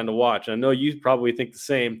storyline to watch. And I know you probably think the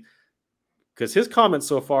same because his comments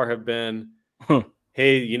so far have been,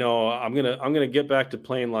 hey, I'm gonna get back to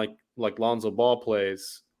playing like Lonzo Ball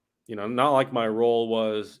plays, not like my role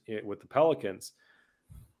was with the Pelicans.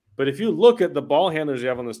 But if you look at the ball handlers you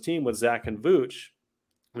have on this team with Zach and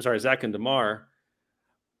DeMar,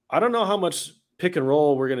 I don't know how much pick and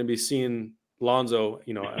roll we're going to be seeing Lonzo,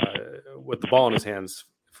 with the ball in his hands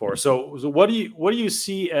for. So what do you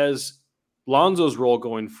see as Lonzo's role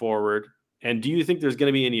going forward? And do you think there's going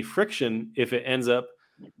to be any friction if it ends up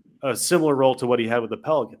a similar role to what he had with the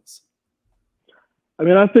Pelicans? I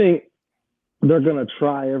mean, I think they're going to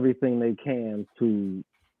try everything they can to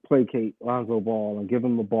placate Lonzo Ball and give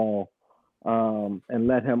him the ball and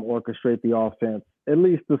let him orchestrate the offense, at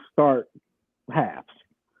least to start halves.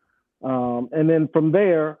 And then from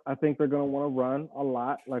there, I think they're going to want to run a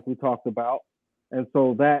lot, like we talked about. And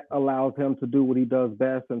so that allows him to do what he does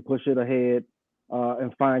best and push it ahead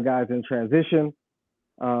and find guys in transition.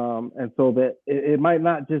 And so that it might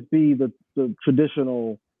not just be the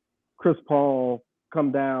traditional Chris Paul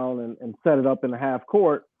come down and set it up in the half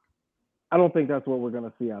court. I don't think that's what we're going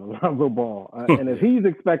to see out of Lonzo Ball. And if he's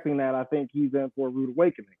expecting that, I think he's in for a rude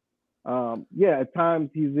awakening. At times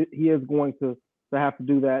he is going to have to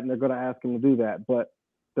do that, and they're going to ask him to do that. But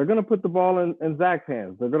they're going to put the ball in Zach's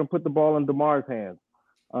hands. They're going to put the ball in DeMar's hands.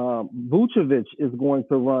 Vucevic is going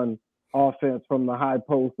to run offense from the high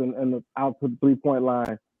post and out to the three-point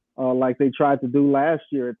line like they tried to do last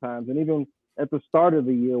year at times. And even at the start of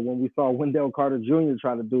the year when we saw Wendell Carter Jr.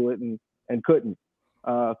 try to do it and couldn't.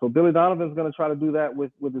 So Billy Donovan's going to try to do that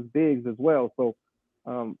with his bigs as well. So,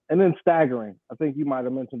 and then staggering. I think you might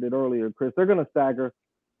have mentioned it earlier, Chris. They're going to stagger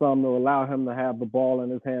some to allow him to have the ball in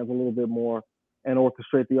his hands a little bit more and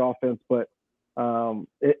orchestrate the offense. But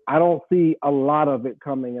I don't see a lot of it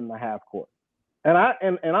coming in the half court. And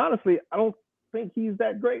honestly, I don't think he's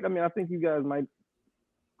that great. I mean, I think you guys might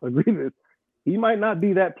agree that he might not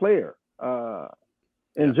be that player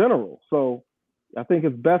in general. So I think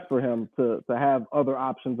it's best for him to have other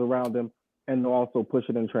options around him and to also push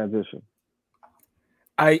it in transition.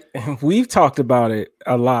 We've talked about it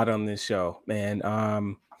a lot on this show, man.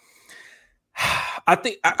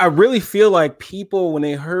 I really feel like people, when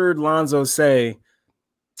they heard Lonzo say,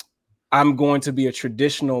 I'm going to be a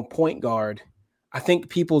traditional point guard, I think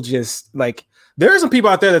people just like, there are some people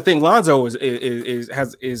out there that think Lonzo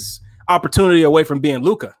is opportunity away from being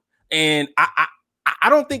Luka. And I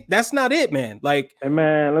don't think that's not it, man. Like, hey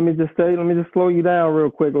man, let me just slow you down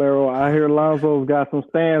real quick, Laro. I hear Lonzo's got some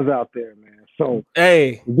stands out there, man. So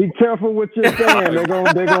hey, be careful what you're saying. They're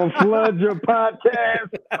gonna flood your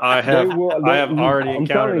podcast. I have already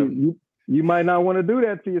encountered them. You might not want to do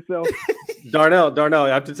that to yourself. Darnell, I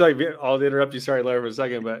have to tell you, I'll interrupt you. Sorry, Larry, for a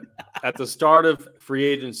second, but at the start of free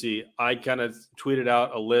agency, I kind of tweeted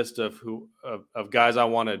out a list of guys I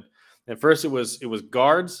wanted. And first it was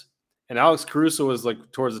guards, and Alex Caruso was like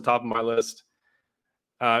towards the top of my list.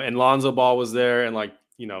 And Lonzo Ball was there, and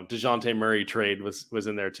DeJounte Murray trade was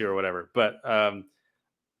in there too, or whatever. But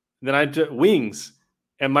then I took wings,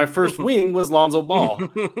 and my first wing was Lonzo Ball.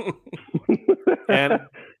 And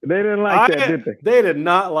they didn't like that, did they? They did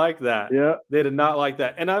not like that. Yeah. They did not like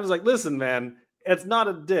that. And I was like, listen, man, it's not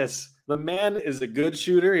a diss. The man is a good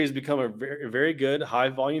shooter. He's become a very, very good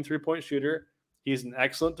high-volume three-point shooter. He's an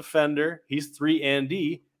excellent defender. He's 3 and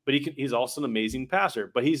D, but he's also an amazing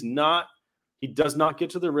passer. But he does not get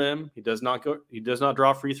to the rim. He does not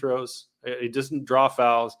draw free throws. He doesn't draw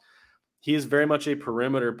fouls. He is very much a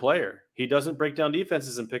perimeter player. He doesn't break down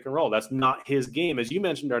defenses and pick and roll. That's not his game. As you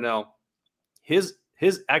mentioned, Darnell, his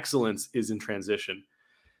excellence is in transition.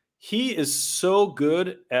 He is so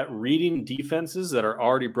good at reading defenses that are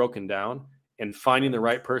already broken down and finding the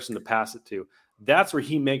right person to pass it to. That's where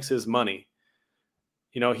he makes his money.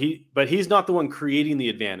 But he's not the one creating the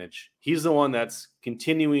advantage. He's the one that's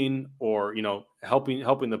continuing or,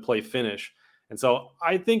 helping the play finish. And so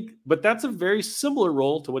I think, but that's a very similar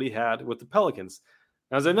role to what he had with the Pelicans.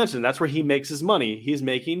 As I mentioned, that's where he makes his money. He's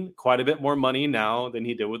making quite a bit more money now than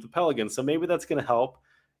he did with the Pelicans. So maybe that's going to help.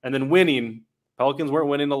 And then winning, Pelicans weren't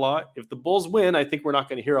winning a lot. If the Bulls win, I think we're not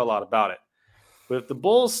going to hear a lot about it. But if the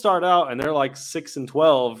Bulls start out and they're like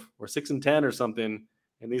 6-12 or 6-10 or something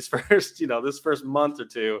in these first, this first month or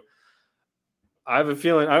two, I have a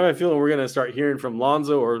feeling we're going to start hearing from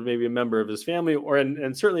Lonzo or maybe a member of his family,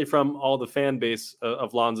 and certainly from all the fan base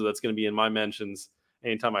of Lonzo that's going to be in my mentions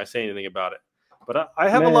anytime I say anything about it. But I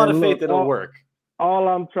have a lot of faith that it'll work. All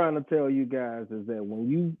I'm trying to tell you guys is that when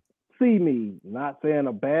you see me not saying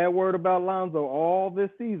a bad word about Lonzo all this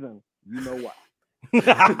season, you know why.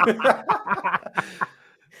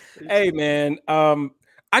 Hey man,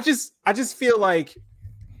 I just feel like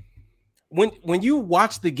when you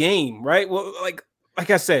watch the game, right? Well, like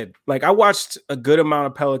I said, like I watched a good amount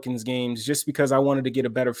of Pelicans games just because I wanted to get a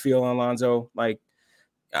better feel on Lonzo. Like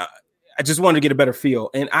I just wanted to get a better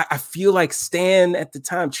feel, and I feel like Stan at the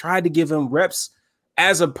time tried to give him reps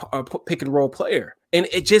as a pick and roll player, and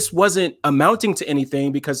it just wasn't amounting to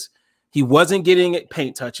anything because he wasn't getting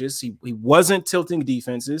paint touches, he wasn't tilting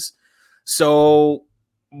defenses. So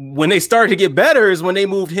when they started to get better is when they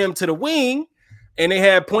moved him to the wing and they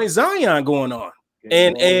had Point Zion going on.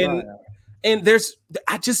 And there's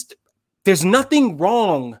nothing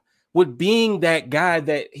wrong with being that guy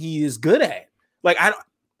that he is good at. Like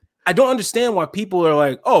I don't understand why people are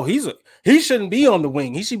like, oh, he shouldn't be on the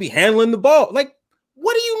wing. He should be handling the ball. Like,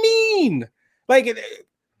 what do you mean?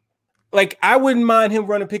 Like I wouldn't mind him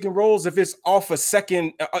running pick and rolls if it's off a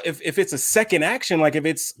second, if it's a second action, like if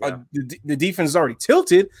it's the defense is already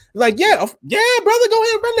tilted, like, yeah, brother, go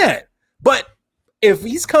ahead and run that. But if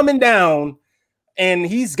he's coming down and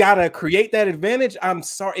he's got to create that advantage, I'm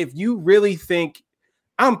sorry. If you really think,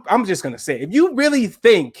 I'm just going to say, if you really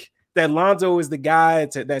think that Lonzo is the guy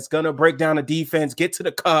that's going to break down the defense, get to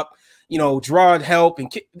the cup, draw help,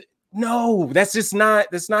 and no, that's not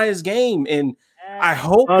his game. And I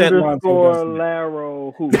hope that Lonzo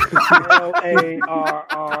Laro, who Larro.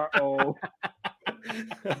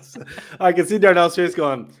 I can see Darnell's face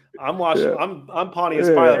going, I'm watching. Yeah. I'm Pontius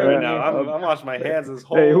Pilate right now. I'm washing my hands this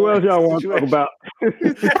whole. Hey, who else y'all want to talk about?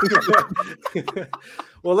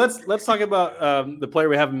 Well, let's talk about the player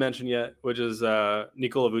we haven't mentioned yet, which is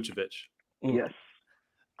Nikola Vucevic. Yes,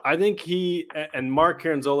 I think he and Mark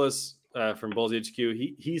Karanzolis from Bulls HQ.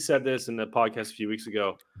 He said this in the podcast a few weeks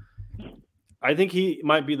ago. I think he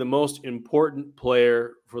might be the most important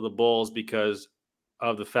player for the Bulls because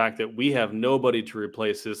of the fact that we have nobody to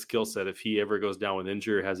replace his skill set if he ever goes down with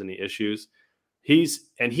injury or has any issues. He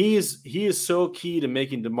is so key to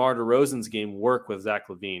making DeMar DeRozan's game work with Zach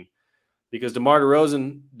LaVine, because DeMar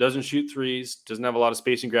DeRozan doesn't shoot threes, doesn't have a lot of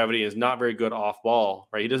spacing gravity, is not very good off ball,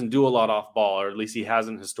 right? He doesn't do a lot off ball, or at least he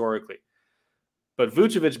hasn't historically. But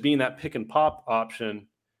Vucevic being that pick and pop option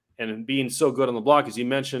and being so good on the block, as you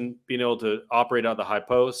mentioned, being able to operate out the high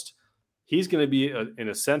post, he's going to be an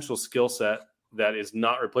essential skill set that is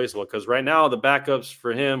not replaceable, because right now the backups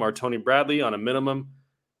for him are Tony Bradley on a minimum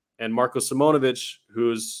and Marko Simonovic,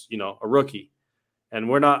 who's a rookie. And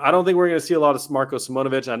I don't think we're going to see a lot of Marko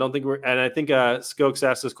Simonovic. I think Skokes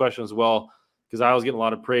asked this question as well, because I was getting a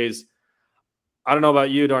lot of praise. I don't know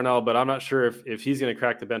about you, Darnell, but I'm not sure if he's going to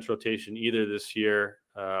crack the bench rotation either this year.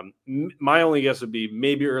 My only guess would be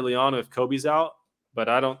maybe early on if Kobe's out, but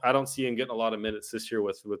I don't see him getting a lot of minutes this year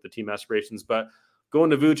with the team aspirations. But going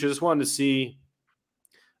to Vooch, I just wanted to see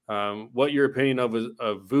what your opinion of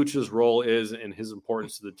Vooch's role is and his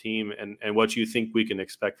importance to the team, and what you think we can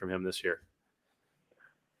expect from him this year.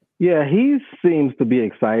 Yeah, he seems to be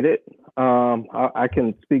excited. I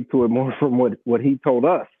can speak to it more from what he told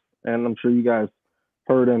us, and I'm sure you guys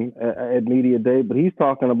heard him at Media Day, but he's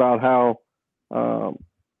talking about how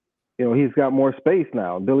he's got more space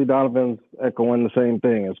now. Billy Donovan's echoing the same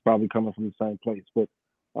thing. It's probably coming from the same place, but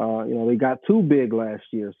they got too big last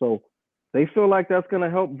year, so they feel like that's going to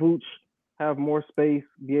help Vooch have more space,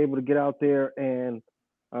 be able to get out there and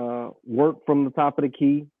work from the top of the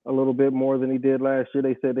key a little bit more than he did last year.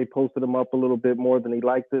 They said they posted him up a little bit more than he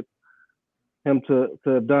liked him to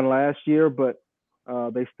have done last year, but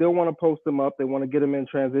they still want to post him up. They want to get him in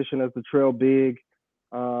transition as the trail big.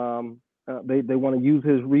 They want to use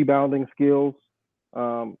his rebounding skills,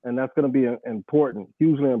 and that's going to be important,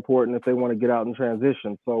 hugely important if they want to get out in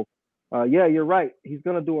transition. So, you're right. He's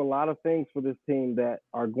going to do a lot of things for this team that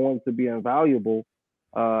are going to be invaluable,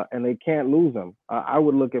 and they can't lose him. I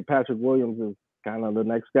would look at Patrick Williams as kind of the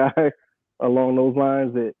next guy along those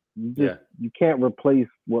lines, that you can't replace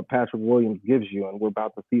what Patrick Williams gives you, and we're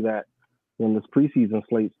about to see that when this preseason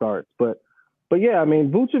slate starts. But yeah, I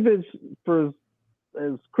mean, Vucevic, for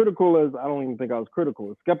as critical as I don't even think I was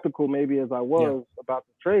critical, as skeptical maybe as I was about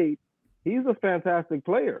the trade, he's a fantastic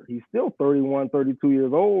player. He's still 31, 32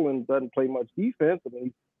 years old and doesn't play much defense. I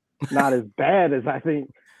mean, he's not as bad as I think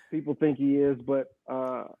people think he is, but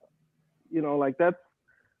that's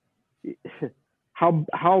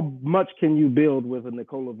how much can you build with a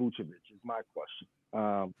Nikola Vucevic is my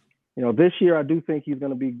question. This year I do think he's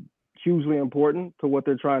going to be hugely important to what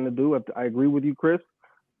they're trying to do. I agree with you, Chris.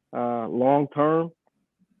 Long term,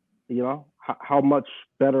 how much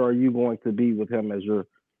better are you going to be with him as your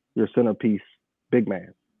centerpiece big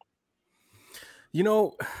man?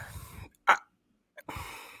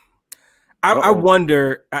 I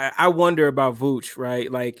wonder about Vooch,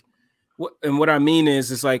 right? Like, what I mean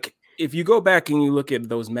is like, if you go back and you look at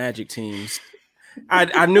those Magic teams,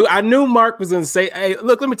 I knew Mark was going to say, "Hey,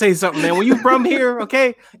 look, let me tell you something, man. When you from here,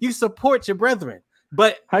 okay, you support your brethren."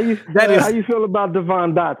 But how you feel about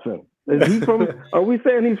Devon Dotson? Is he from? Are we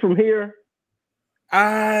saying he's from here?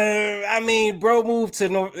 I mean, bro moved to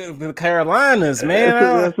the Carolinas, man.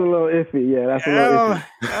 That's a little iffy. Yeah, that's a little iffy.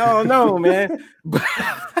 I don't know, man.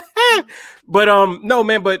 But no,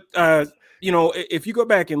 man. But if you go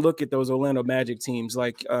back and look at those Orlando Magic teams,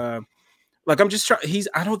 like I'm just trying.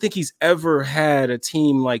 I don't think he's ever had a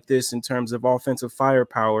team like this in terms of offensive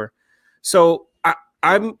firepower. So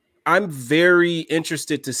I'm very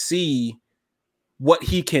interested to see what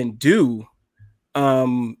he can do.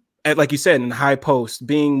 Like you said, in the high post,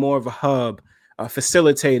 being more of a hub,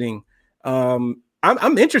 facilitating. I'm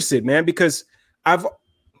interested, man, because I've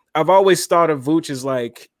always thought of Vooch as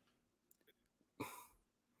like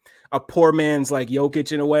a poor man's like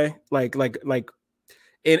Jokic in a way,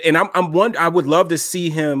 and I would love to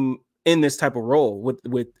see him in this type of role with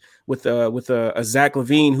a Zach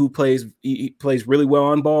LaVine who plays really well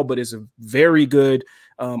on ball, but is a very good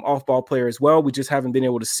off ball player as well. We just haven't been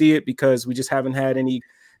able to see it because we just haven't had any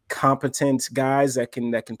competent guys that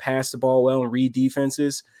can pass the ball well and read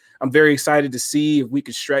defenses. I'm very excited to see if we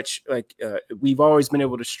can stretch. We've always been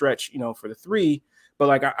able to stretch, for the three, but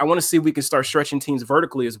like I want to see if we can start stretching teams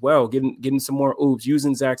vertically as well, getting some more oops,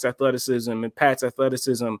 using Zach's athleticism and Pat's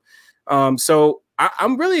athleticism. So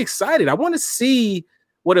I'm really excited. I want to see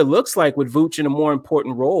what it looks like with Vooch in a more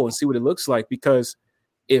important role and see what it looks like, because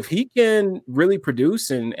if he can really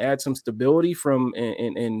produce and add some stability from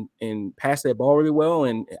and pass that ball really well,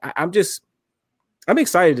 and I'm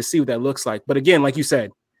excited to see what that looks like. But again, like you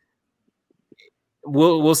said,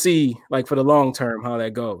 we'll see, like, for the long term how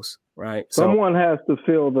that goes, right? Someone has to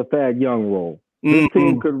fill the Thad Young role. This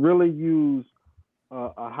team could really use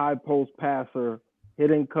a high post passer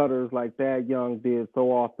hitting cutters like Thad Young did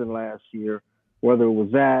so often last year, whether it was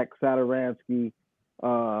Zach, Satoransky,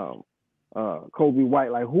 Kobe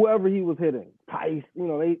White, like whoever he was hitting, Tice, he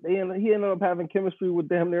ended up having chemistry with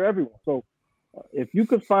damn near everyone. So if you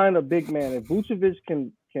could find a big man, if Vucevic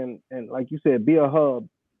can, and like you said, be a hub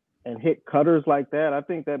and hit cutters like that, I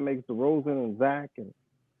think that makes DeRozan and Zach and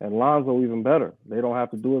Lonzo even better. They don't have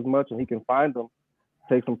to do as much, and he can find them,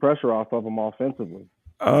 take some pressure off of them offensively.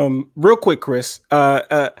 Real quick, Chris,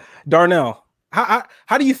 Darnell,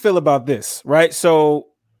 how do you feel about this? Right, so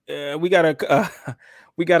we got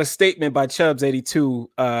a statement by Chubbs82,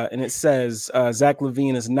 and it says Zach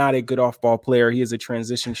LaVine is not a good off-ball player. He is a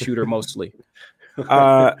transition shooter mostly.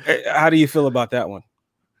 How do you feel about that one?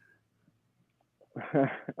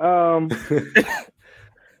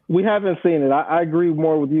 We haven't seen it. I agree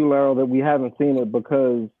more with you, Laro, that we haven't seen it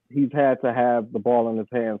because he's had to have the ball in his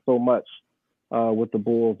hand so much with the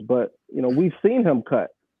Bulls. But, we've seen him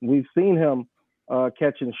cut. We've seen him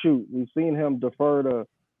catch and shoot. We've seen him defer to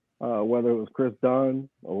whether it was Chris Dunn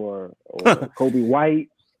or Kobe White.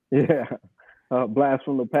 Yeah. Blast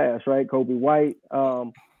from the past, right? Kobe White,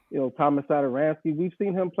 Thomas Satoransky. We've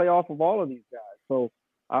seen him play off of all of these guys. So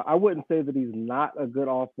I wouldn't say that he's not a good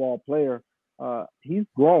off-ball player. He's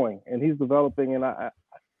growing and he's developing. And I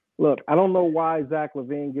don't know why Zach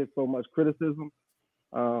LaVine gets so much criticism,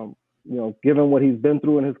 given what he's been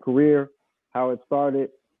through in his career, how it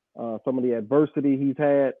started, some of the adversity he's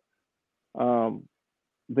had.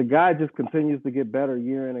 The guy just continues to get better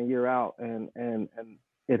year in and year out, and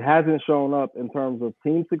it hasn't shown up in terms of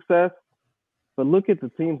team success. But look at the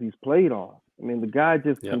teams he's played on. I mean, the guy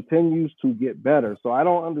just continues to get better. So I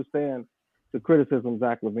don't understand the criticism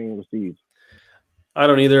Zach LaVine receives. I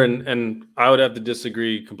don't either, and I would have to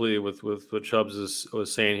disagree completely with what Chubbs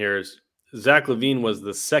was saying here. Is Zach LaVine was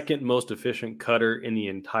the second most efficient cutter in the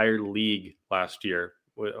entire league last year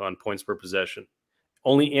on points per possession.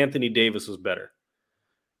 Only Anthony Davis was better.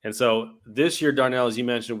 And so this year, Darnell, as you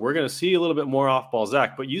mentioned, we're going to see a little bit more off-ball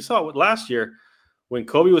Zach. But you saw it last year when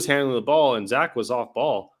Kobe was handling the ball and Zach was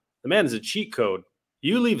off-ball. The man is a cheat code.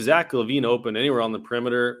 You leave Zach LaVine open anywhere on the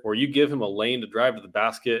perimeter, or you give him a lane to drive to the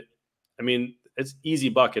basket. I mean, it's easy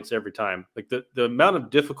buckets every time. Like the amount of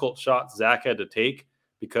difficult shots Zach had to take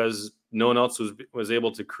because no one else was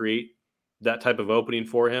able to create that type of opening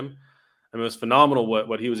for him. I mean, it was phenomenal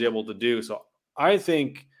what he was able to do. So I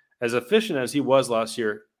think as efficient as he was last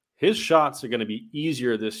year, his shots are going to be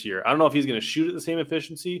easier this year. I don't know if he's going to shoot at the same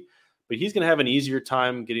efficiency, but he's going to have an easier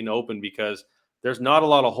time getting open because there's not a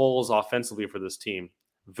lot of holes offensively for this team.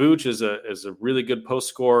 Vooch is a really good post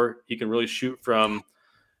scorer. He can really shoot from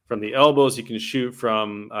the elbows. He can shoot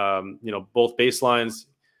from both baselines.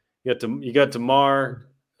 You got DeMar.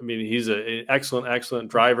 I mean, he's an excellent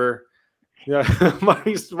driver. Yeah,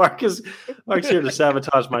 Mark's here to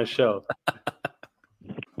sabotage my show.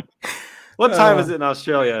 What time is it in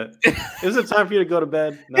Australia? Is it time for you to go to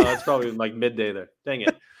bed? No, it's probably like midday there. Dang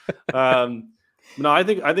it. No, I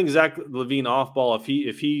think Zach LaVine off ball. If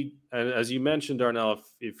he, as you mentioned, Darnell,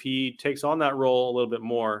 if he takes on that role a little bit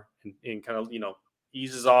more and kind of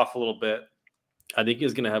eases off a little bit, I think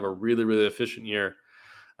he's going to have a really, really efficient year.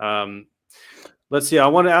 Let's see. I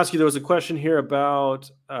want to ask you. There was a question here about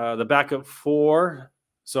the backup four.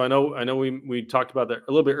 So I know we talked about that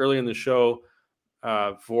a little bit earlier in the show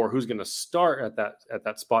for who's going to start at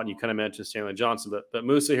that spot. And you kind of mentioned Stanley Johnson, but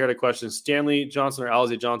Musa here had a question: Stanley Johnson or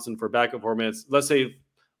Alize Johnson for backup 4 minutes. Let's say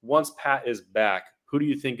once Pat is back, who do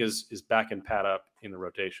you think is backing Pat up in the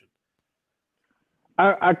rotation?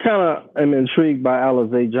 I kind of am intrigued by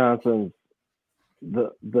Alize Johnson,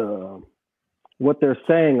 the what they're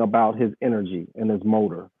saying about his energy and his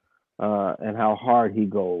motor and how hard he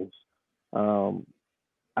goes.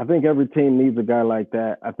 I think every team needs a guy like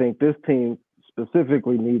that. I think this team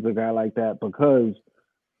specifically needs a guy like that because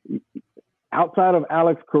outside of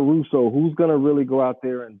Alex Caruso, who's going to really go out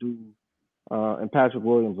there and do, and Patrick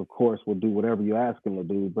Williams, of course, will do whatever you ask him to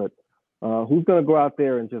do, but who's going to go out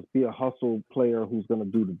there and just be a hustle player who's going to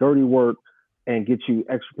do the dirty work and get you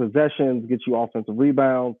extra possessions, get you offensive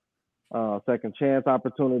rebounds, second chance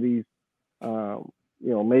opportunities,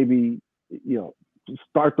 maybe,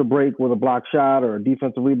 start the break with a block shot or a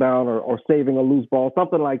defensive rebound or saving a loose ball,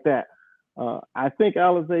 something like that. I think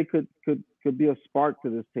Alize could be a spark to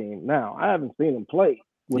this team. Now, I haven't seen him play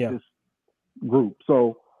with this group,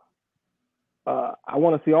 so I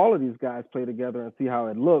want to see all of these guys play together and see how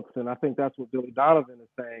it looks. And I think that's what Billy Donovan is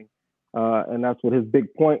saying, and that's what his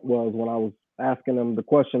big point was when I was asking him the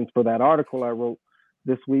questions for that article I wrote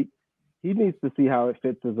this week. He needs to see how it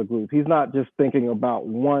fits as a group. He's not just thinking about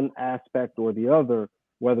one aspect or the other,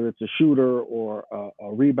 whether it's a shooter or a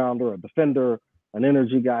rebounder, a defender, an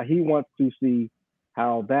energy guy. He wants to see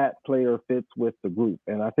how that player fits with the group.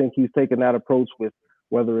 And I think he's taken that approach with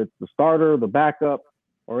whether it's the starter, the backup,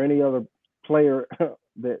 or any other player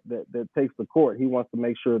that takes the court. He wants to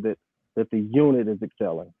make sure that the unit is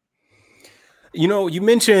excelling. You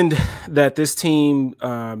mentioned that this team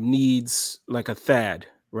needs like a Thad,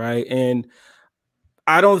 right? And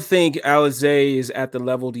I don't think Alize is at the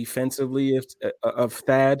level defensively of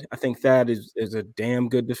Thad. I think Thad is a damn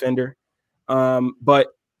good defender. But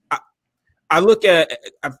I look at,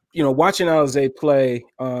 watching Alize play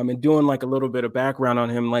and doing like a little bit of background on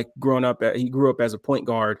him, like he grew up as a point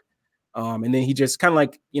guard. And then he just kind of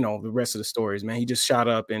like, the rest of the stories, man, he just shot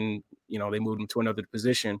up and, they moved him to another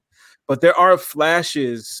position. But there are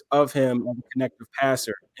flashes of him as a connective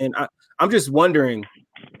passer. And I'm just wondering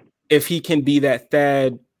if he can be that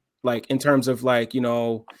Thad, like in terms of like, in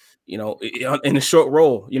a short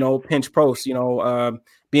roll, pinch post,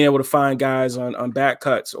 being able to find guys on back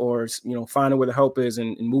cuts or, finding where the help is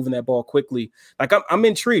and moving that ball quickly. Like I'm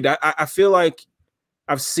intrigued. I feel like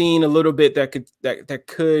I've seen a little bit that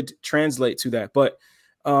could translate to that. But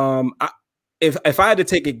if I had to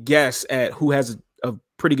take a guess at who has a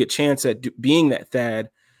pretty good chance at being that Thad,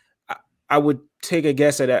 I would take a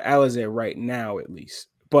guess at Alize right now, at least.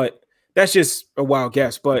 But that's just a wild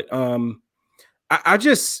guess. But I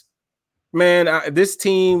just, man, this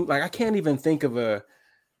team, like I can't even think of a.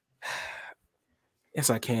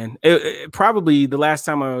 Yes, I can. Probably the last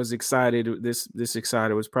time I was excited, this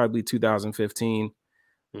excited was probably 2015.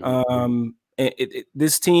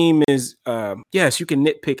 This team is, yes, you can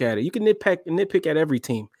nitpick at it. You can nitpick at every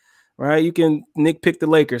team, right? You can nitpick the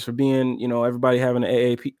Lakers for being, everybody having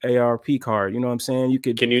an ARP card. You know what I'm saying? You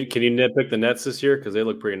could. Can you nitpick the Nets this year because they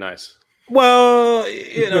look pretty nice? Well,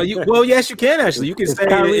 yes, you can actually. You can say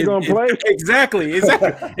Kyrie gonna play? Exactly.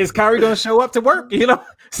 Is Kyrie gonna show up to work?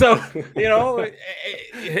 So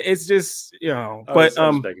it's just But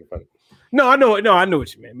no, I know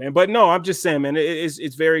what you mean, man. But no, I'm just saying, man,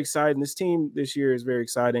 it's very exciting. This team this year is very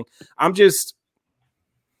exciting. I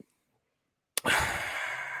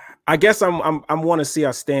guess I'm want to see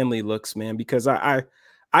how Stanley looks, man, because I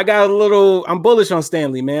I'm bullish on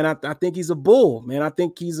Stanley, man. I think he's a bull, man. I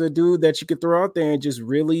think he's a dude that you could throw out there and just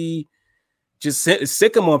really just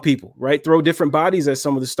sick him on people, right? Throw different bodies at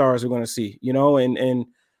some of the stars we're going to see, and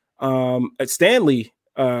Stanley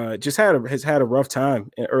has had a rough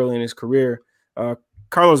time early in his career.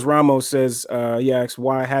 Carlos Ramos says, he asks,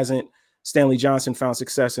 why hasn't Stanley Johnson found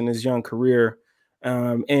success in his young career?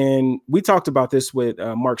 And we talked about this with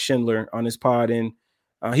Mark Schindler on his pod, and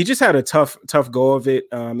he just had a tough go of it.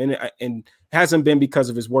 And it hasn't been because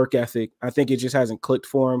of his work ethic. I think it just hasn't clicked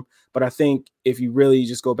for him. But I think if you really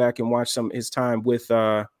just go back and watch some of his time with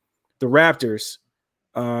the Raptors,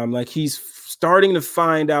 like he's starting to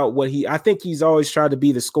find out I think he's always tried to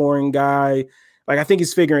be the scoring guy. Like, I think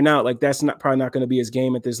he's figuring out like that's probably not going to be his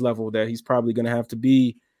game at this level, that he's probably going to have to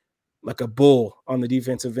be like a bull on the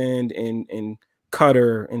defensive end and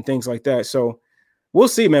cutter and things like that. So we'll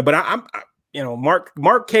see, man. But I'm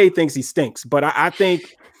Mark K thinks he stinks, but I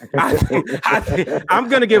think I'm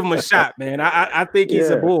going to give him a shot, man. I think he's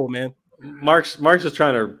a bull, man. Mark's just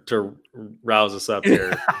trying to rouse us up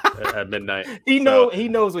here at midnight. He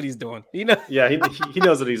knows what he's doing. Yeah, he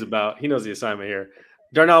knows what he's about. He knows the assignment here.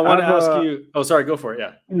 Darnell, I want to ask you. Oh, sorry, go for it.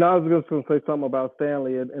 Yeah. No, I was just going to say something about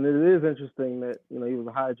Stanley, and it is interesting that he was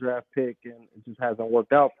a high draft pick and it just hasn't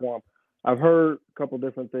worked out for him. I've heard a couple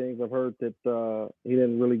different things. I've heard that he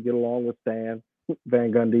didn't really get along with Stan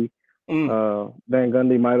Van Gundy. Van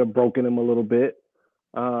Gundy might have broken him a little bit.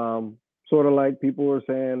 Sort of like people were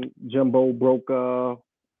saying Jimbo broke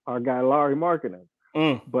our guy Larry Markkinen.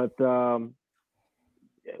 But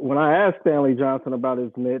when I asked Stanley Johnson about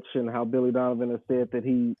his niche and how Billy Donovan has said that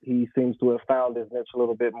he seems to have found his niche a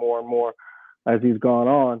little bit more and more as he's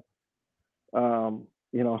gone on,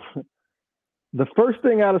 the first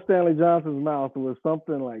thing out of Stanley Johnson's mouth was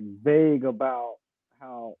something like vague about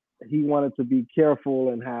how he wanted to be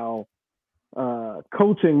careful and how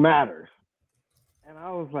coaching matters. And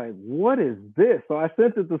I was like, what is this? So I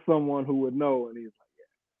sent it to someone who would know, and he's like,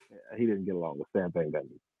 yeah, he didn't get along with Stan Van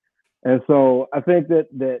Gundy. And so I think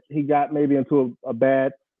that he got maybe into a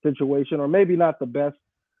bad situation, or maybe not the best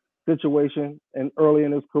situation early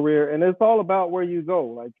in his career. And it's all about where you go.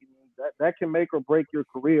 Like that can make or break your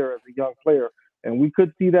career as a young player. And we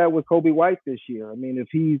could see that with Kobe White this year. I mean, if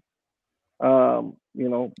he's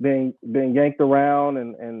being yanked around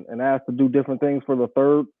and asked to do different things for the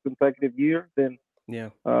third consecutive year, then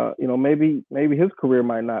maybe his career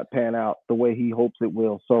might not pan out the way he hopes it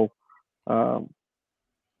will. So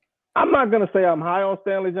I'm not going to say I'm high on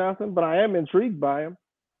Stanley Johnson, but I am intrigued by him.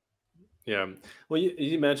 Yeah. Well,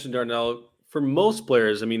 you mentioned, Darnell, for most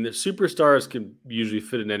players, I mean, the superstars can usually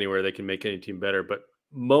fit in anywhere. They can make any team better, but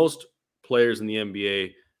most players in the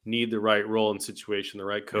NBA need the right role and situation, the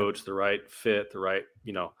right coach, the right fit, the right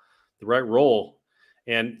role.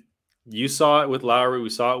 And you saw it with Lowry. We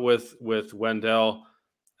saw it with Wendell.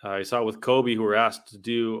 You saw it with Kobe, who were asked to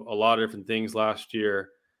do a lot of different things last year.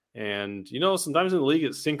 And, sometimes in the league,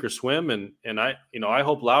 it's sink or swim. And I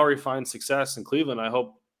hope Lowry finds success in Cleveland. I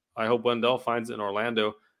hope Wendell finds it in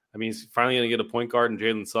Orlando. I mean, he's finally going to get a point guard in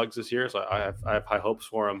Jalen Suggs this year. So I have high hopes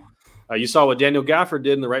for him. You saw what Daniel Gafford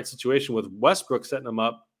did in the right situation with Westbrook setting him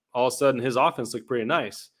up. All of a sudden, his offense looked pretty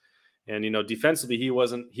nice. And, defensively,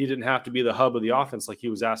 he didn't have to be the hub of the offense like he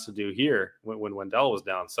was asked to do here when Wendell was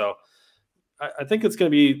down. So I think it's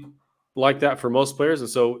going to be like that for most players. And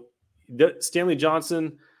so Stanley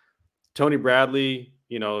Johnson, Tony Bradley,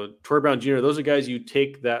 Troy Brown Jr., those are guys you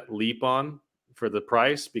take that leap on for the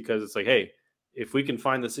price, because it's like, hey, if we can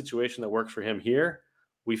find the situation that works for him here,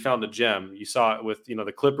 we found a gem. You saw it with,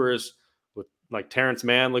 the Clippers with like Terrence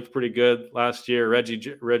Mann looked pretty good last year.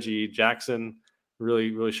 Reggie Jackson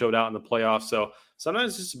really, really showed out in the playoffs. So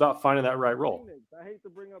sometimes it's just about finding that right role. I hate to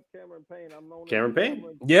bring up Cameron Payne. Cameron Payne?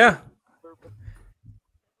 Yeah.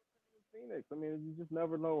 Phoenix. I mean, you just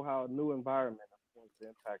never know how a new environment is going to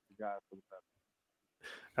impact the guys for the better.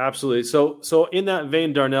 Absolutely. So in that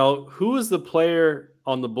vein, Darnell, who is the player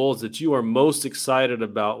on the Bulls that you are most excited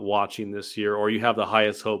about watching this year, or you have the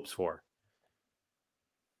highest hopes for?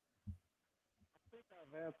 I think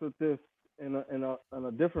I've answered this in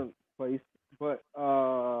a different place, but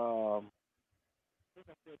I think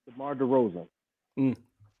I said DeMar DeRozan.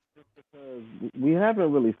 Just because we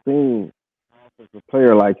haven't really seen a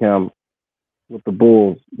player like him with the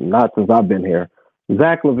Bulls, not since I've been here.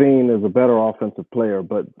 Zach LaVine is a better offensive player,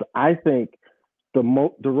 but I think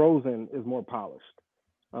DeRozan is more polished.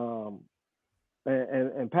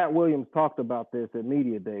 And Pat Williams talked about this at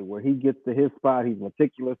Media Day, where he gets to his spot. He's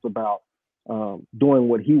meticulous about doing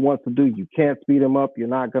what he wants to do. You can't speed him up. You're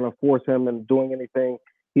not going to force him into doing anything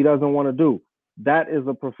he doesn't want to do. That is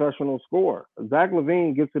a professional scorer. Zach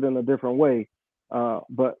LaVine gets it in a different way,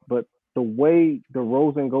 but the way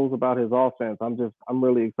DeRozan goes about his offense, I'm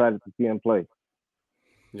really excited to see him play.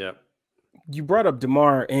 Yeah. You brought up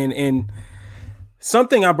DeMar, and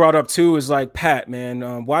something I brought up too is like Pat,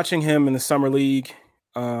 man, watching him in the summer league,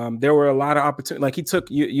 There were a lot of opportunities. Like he took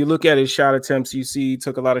you look at his shot attempts, you see he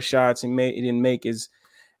took a lot of shots and he didn't make as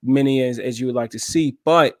many as you would like to see.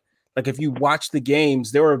 But like if you watch the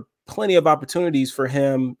games, there were plenty of opportunities for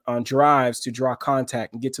him on drives to draw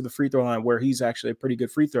contact and get to the free throw line where he's actually a pretty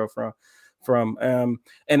good free throw from. And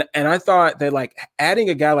I thought that like adding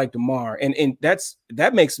a guy like DeMar and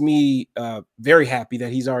that makes me very happy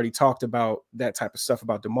that he's already talked about that type of stuff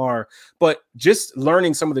about DeMar, but just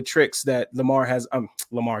learning some of the tricks that DeMar has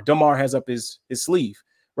up his sleeve,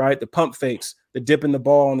 right? The pump fakes, the dipping the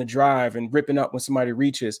ball on the drive and ripping up when somebody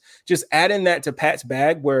reaches, just adding that to Pat's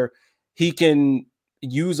bag where he can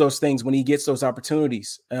use those things when he gets those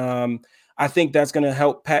opportunities. I think that's going to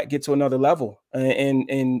help Pat get to another level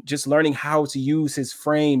and just learning how to use his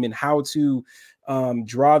frame and how to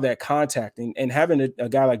draw that contact and having a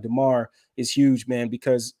guy like DeMar is huge, man,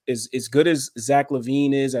 because as good as Zach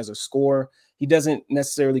LaVine is as a scorer, he doesn't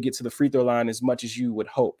necessarily get to the free throw line as much as you would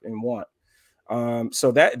hope and want.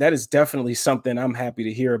 So that is definitely something I'm happy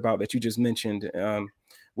to hear about that you just mentioned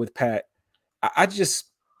with Pat. I guess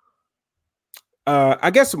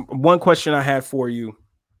one question I had for you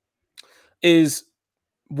is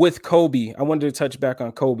with Kobe. I wanted to touch back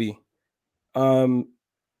on Kobe.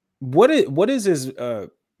 What is his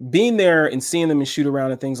being there and seeing them and shoot around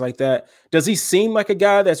and things like that? Does he seem like a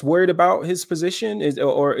guy that's worried about his position,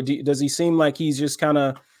 does he seem like he's just kind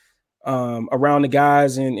of around the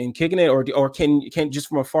guys and kicking it, or can just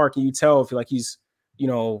from afar can you tell if like he's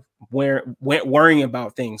worrying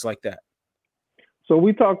about things like that? So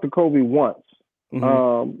we talked to Kobe once,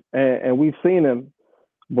 and we've seen him.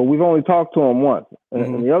 But we've only talked to him once.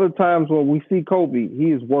 And the other times when we see Kobe,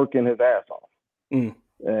 he is working his ass off.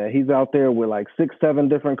 He's out there with like 6-7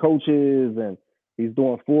 different coaches, and he's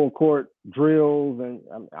doing full court drills. And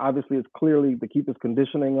obviously it's clearly to keep his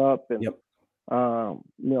conditioning up and,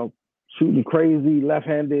 shooting crazy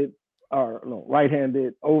right-handed,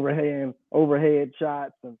 overhead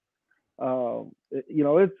shots. And,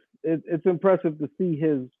 it's impressive to see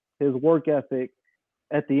his work ethic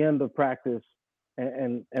at the end of practice.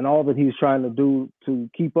 And all that he's trying to do to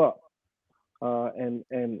keep up and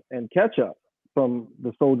catch up from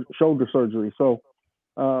the shoulder surgery. So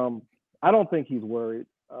I don't think he's worried.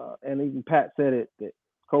 And even Pat said it that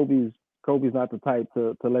Kobe's not the type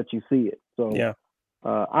to let you see it. So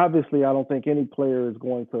obviously, I don't think any player is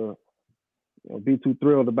going to be too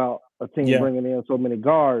thrilled about a team bringing in so many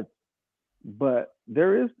guards. But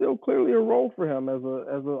there is still clearly a role for him as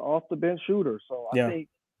an off the bench shooter. So I think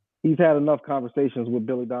he's had enough conversations with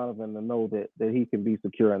Billy Donovan to know that he can be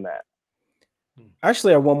secure in that.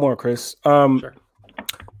 Actually, I have one more, Chris. Sure.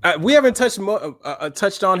 We haven't touched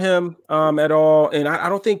on him at all, and I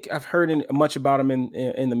don't think I've heard much about him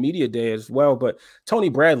in the media day as well. But Tony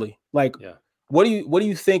Bradley, what do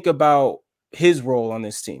you think about his role on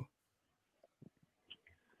this team?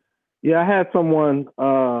 Yeah, I had someone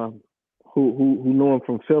who knew him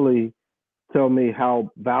from Philly tell me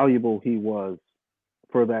how valuable he was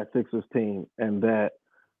for that Sixers team, and that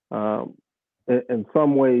in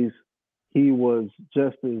some ways he was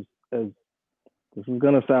just as this is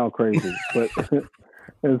going to sound crazy, but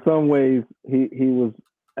in some ways he was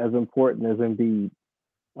as important as Embiid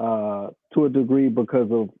to a degree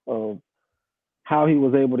because of how he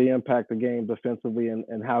was able to impact the game defensively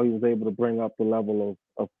and how he was able to bring up the level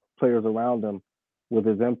of players around him with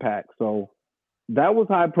his impact. So that was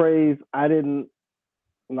high praise. I'm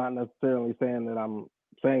not necessarily saying that I'm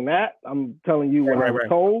saying that. I'm telling you what I was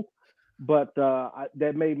told. But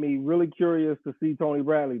that made me really curious to see Tony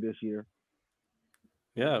Bradley this year.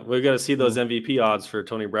 Yeah, we're going to see those MVP odds for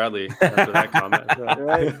Tony Bradley after that comment.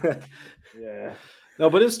 Right? Yeah. No,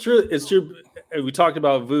 but it's true. It's true. We talked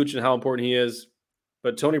about Vooch and how important he is,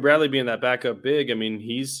 but Tony Bradley being that backup big, I mean,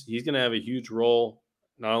 he's going to have a huge role,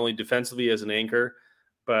 not only defensively as an anchor,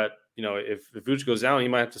 but if Vooch goes down, he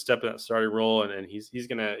might have to step in that starting role, and he's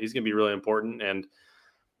gonna be really important. And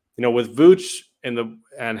with Vooch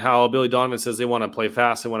and how Billy Donovan says they want to play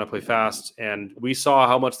fast, and we saw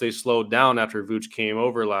how much they slowed down after Vooch came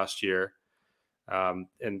over last year. And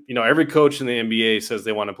every coach in the NBA says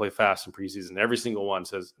they want to play fast in preseason. Every single one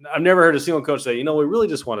says. I've never heard a single coach say, we really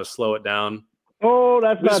just want to slow it down. Oh,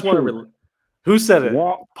 that's not true. Who said it?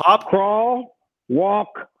 Walk, Pop, crawl,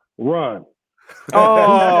 walk, run.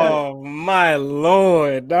 Oh my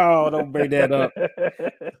Lord! No, don't bring that up.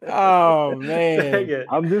 Oh man,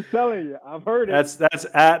 I'm just telling you, I've heard it. That's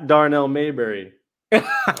at Darnell Mayberry. Bringing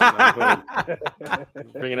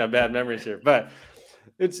up bad memories here, but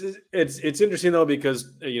it's interesting though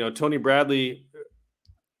because Tony Bradley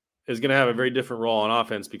is going to have a very different role on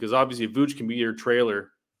offense because obviously Vooch can be your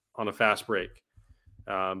trailer on a fast break.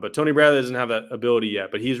 But Tony Bradley doesn't have that ability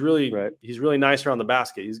yet. But he's really nice around the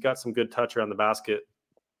basket. He's got some good touch around the basket,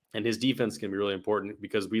 and his defense can be really important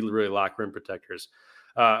because we really lack rim protectors.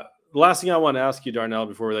 The last thing I want to ask you, Darnell,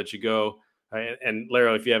 before we let you go, and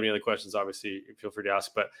Laro, if you have any other questions, obviously feel free to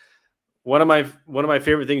ask. But one of my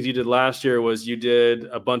favorite things you did last year was you did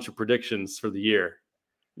a bunch of predictions for the year.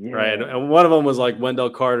 Yeah. Right. And one of them was like Wendell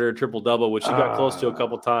Carter triple-double, which he got close to a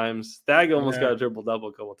couple times. Thag almost got a triple-double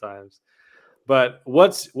a couple times. But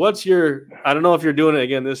what's your, I don't know if you're doing it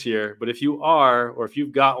again this year, but if you are, or if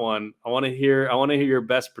you've got one, I want to hear your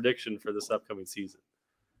best prediction for this upcoming season.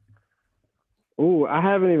 Ooh, I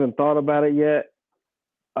haven't even thought about it yet.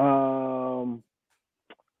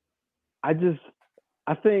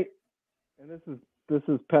 I think, and this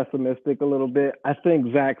is pessimistic a little bit. I think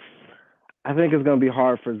it's going to be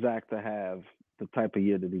hard for Zach to have the type of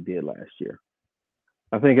year that he did last year.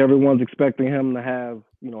 I think everyone's expecting him to have,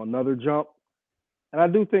 another jump. And I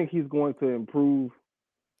do think he's going to improve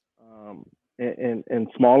in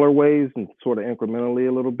smaller ways and sort of incrementally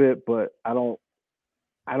a little bit, but I don't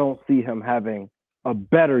see him having a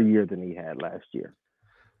better year than he had last year.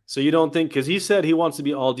 So you don't think, because he said he wants to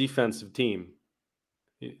be all defensive team.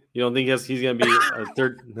 You don't think he's going to be a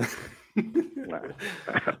third?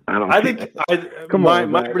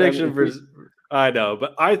 My prediction for, I know,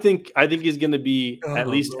 but I think he's going to be at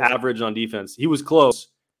least average on defense. He was close.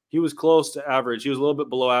 He was close to average. He was a little bit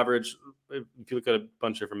below average if you look at a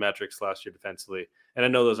bunch of different metrics last year defensively. And I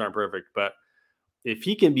know those aren't perfect, but if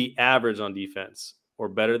he can be average on defense or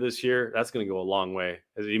better this year, that's going to go a long way.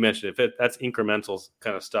 As you mentioned, that's incremental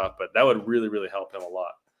kind of stuff, but that would really, really help him a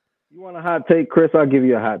lot. You want a hot take, Chris? I'll give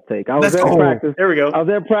you a hot take. I was at practice. There we go. I was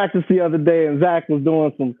at practice the other day, and Zach was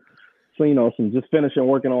doing some just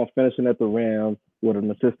working on finishing at the rim with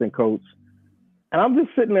an assistant coach. And I'm just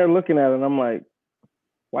sitting there looking at it, and I'm like,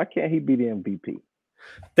 why can't he be the MVP?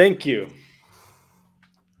 Thank you.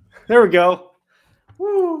 There we go.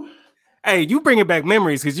 Woo. Hey, you bringing back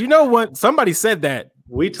memories because you know what? Somebody said that.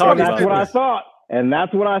 We talked about that's what I thought. And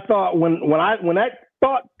that's what I thought. When that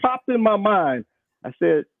thought popped in my mind, I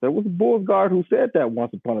said, there was a Bulls guard who said that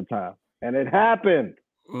once upon a time. And it happened.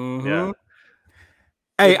 Mm-hmm. Yeah.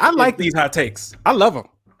 Hey, I like these hot takes. I love them.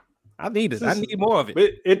 I need it. I need more of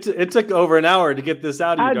it. It took over an hour to get this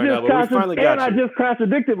out of you, Darnell, but we finally got you. I just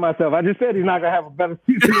contradicted myself. I just said he's not going to have a better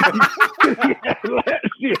season than he had last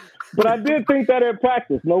year. But I did think that at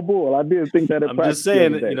practice. No bull. I did think that at practice. I'm just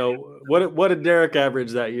saying, what did Derek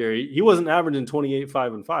average that year? He wasn't averaging 28,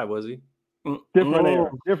 5, and 5, was he? Different era.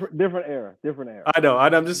 Different era. I know.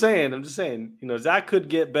 I'm just saying, Zach could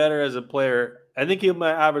get better as a player. I think he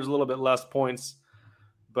might average a little bit less points.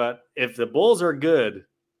 But if the Bulls are good,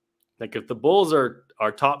 like if the Bulls are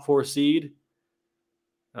our top 4 seed,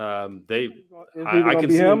 I can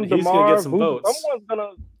see him. He's going to get some votes. Someone's going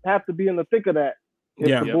to have to be in the thick of that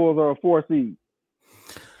if the Bulls are a 4 seed.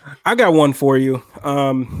 I got one for you.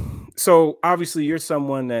 So obviously you're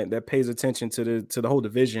someone that pays attention to the whole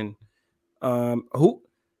division. Who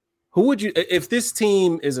would you, if this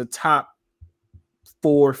team is a top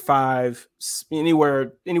 4, 5,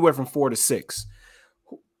 anywhere from 4 to 6?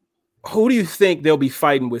 Who do you think they'll be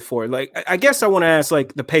fighting with for? Like, I guess I want to ask,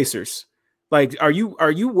 like, the Pacers. Like, are you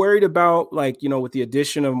worried about, like, with the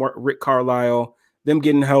addition of Rick Carlisle, them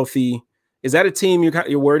getting healthy? Is that a team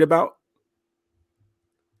you're worried about?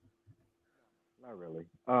 Not really.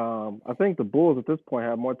 I think the Bulls at this point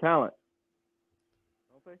have more talent.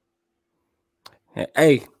 Don't they?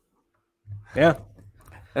 Hey, yeah,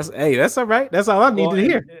 that's all right. That's all I need to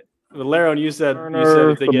hear. Laron, you said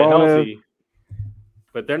if they get healthy.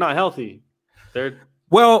 But they're not healthy.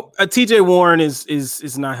 TJ Warren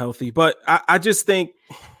is not healthy, but I just think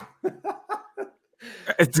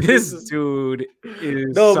this dude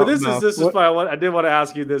is but this is why I did want to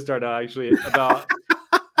ask you this, Darnell, actually, about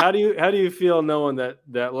how do you feel knowing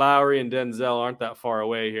that Lowry and Denzel aren't that far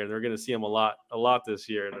away here? They're going to see him a lot this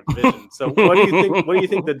year in the division. So what do you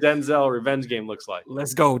think the Denzel revenge game looks like?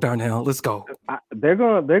 Let's go, Darnell. Let's go. They're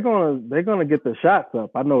gonna get the shots up.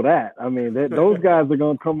 I know that. I mean, those guys are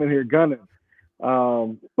gonna come in here gunning.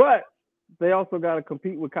 But they also got to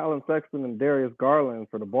compete with Colin Sexton and Darius Garland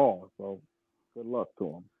for the ball. So good luck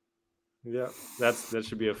to them. Yeah, that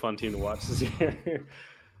should be a fun team to watch this year.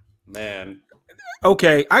 Man.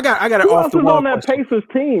 Okay, I got an off the wall on that Pacers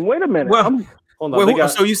team. Wait a minute. Well, hold on.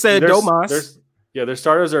 So you said Domas. Their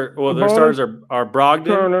starters are Brogdon,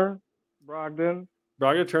 Turner, Karis,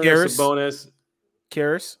 Sabonis,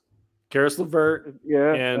 Karis LeVert,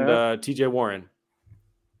 and TJ Warren.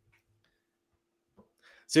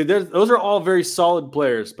 See, those are all very solid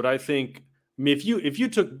players, but I think, if you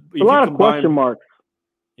took a lot of question marks.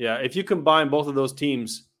 Yeah, if you combine both of those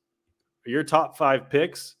teams, your top 5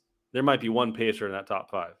 picks, there might be one Pacer in that top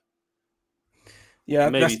 5. Yeah,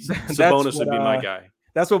 maybe Sabonis would be my guy.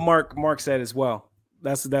 That's what Mark said as well.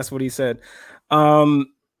 That's what he said. Yeah,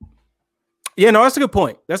 no, that's a good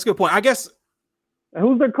point. I guess.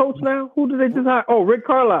 Who's their coach now? Who did they just hire? Oh, Rick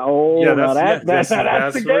Carlisle. Oh, yeah, that's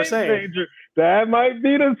what the game changer. That might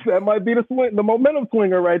be the swing, the momentum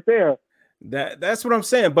swinger right there. That's what I'm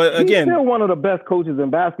saying. But again, he's still one of the best coaches in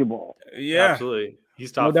basketball. Yeah, absolutely.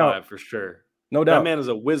 He's top 5 for sure. No doubt. That man is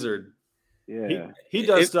a wizard. Yeah, he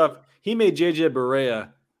does stuff. He made JJ Barea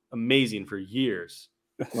amazing for years.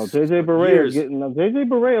 No, JJ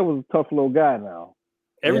Barea was a tough little guy now.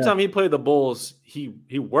 Every time he played the Bulls, he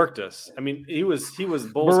worked us. I mean, he was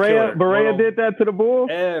Bulls killer. Barea did that to the Bulls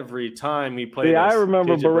every time he played. Yeah, I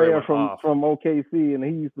remember Barea from OKC, and he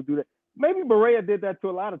used to do that. Maybe Barea did that to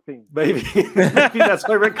a lot of teams. Maybe that's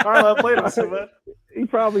why Rick Carlisle played him so much. He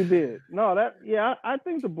probably did. No, I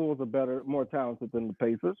think the Bulls are better, more talented than the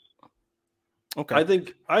Pacers. Okay,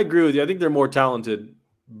 I agree with you. I think they're more talented.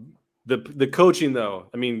 The coaching, though,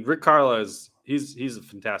 I mean, Rick Carlisle he's a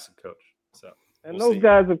fantastic coach. So. And those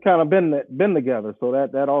guys have kind of been together, so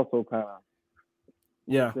that also kind of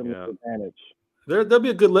advantage. There'll be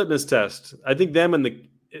a good litmus test. I think them and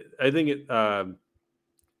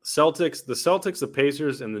Celtics, the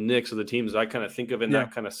Pacers, and the Knicks are the teams I kind of think of in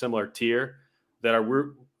that kind of similar tier that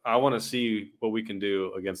I want to see what we can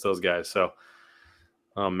do against those guys. So,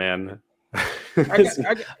 oh man,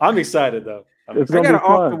 I'm excited though. I got an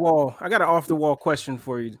off the wall question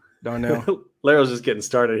for you, Darnell. Laro's just getting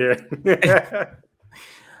started here.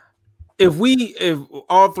 If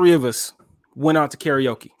all three of us went out to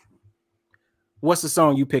karaoke, what's the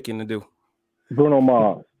song you picking to do? Bruno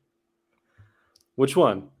Mars. Which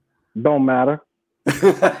one? Don't matter.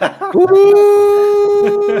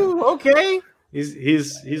 Ooh, okay.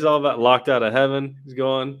 He's all about Locked Out of Heaven. He's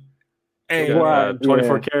going. Hey,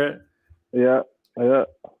 24 Karat. Yeah.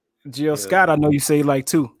 Jill Scott, I know you say like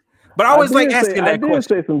too. But I always like asking that question. I did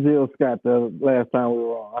say some Jill Scott the last time we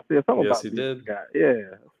were on. I said something about Jill Scott. Yeah,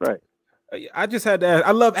 that's right. I just had to ask.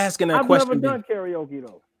 I love asking that question. I've never done karaoke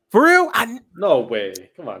though. For real? No way.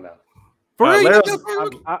 Come on now. For real?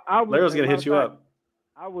 Laro's going to hit you up.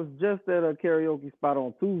 I was just at a karaoke spot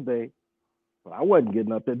on Tuesday, but I wasn't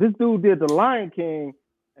getting up there. This dude did The Lion King,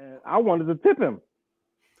 and I wanted to tip him.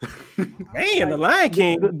 Man, The Lion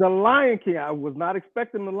King. The Lion King. I was not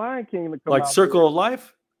expecting The Lion King to come like out Circle there. of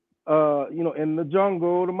Life? In the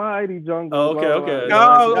jungle, the mighty jungle. Oh, okay.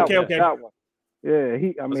 Okay. That one. Yeah,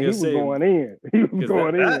 he was going in. He was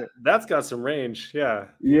going in. That's got some range. Yeah.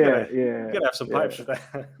 You gotta have some pipes for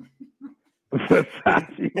that.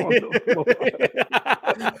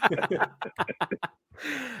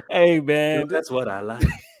 Hey man, that's what I like.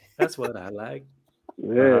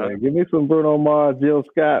 Yeah, give me some Bruno Mars, Jill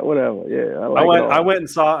Scott, whatever. Yeah, I went and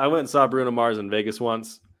saw Bruno Mars in Vegas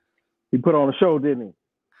once. He put on a show, didn't he?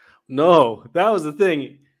 No, that was the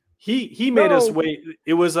thing. He made us wait.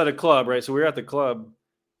 It was at a club, right? So we were at the club,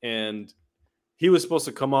 and he was supposed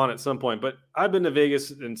to come on at some point. But I've been to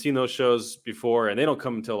Vegas and seen those shows before, and they don't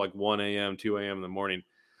come until like 1 a.m., 2 a.m. in the morning.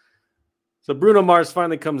 So Bruno Mars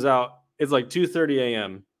finally comes out. It's like 2:30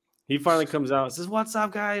 a.m. He finally comes out and says, "What's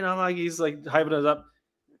up, guy?" And I'm like, he's like hyping us up.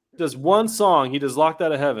 Does one song. He does Locked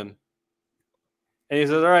Out of Heaven. And he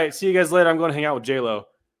says, "All right, see you guys later. I'm going to hang out with J-Lo."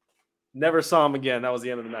 Never saw him again. That was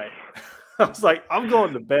the end of the night. I was like, I'm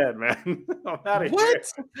going to bed, man. I'm out of here.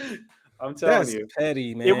 I'm telling you. That's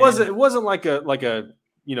petty, man. It wasn't like a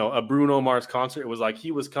a Bruno Mars concert. It was like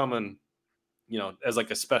he was coming, as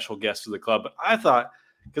like a special guest to the club. But I thought,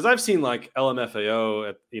 because I've seen like LMFAO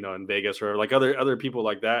at in Vegas or like other people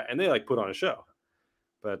like that, and they like put on a show.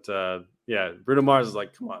 But Bruno Mars is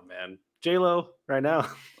like, come on, man. J-Lo right now.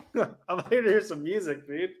 I'm here to hear some music,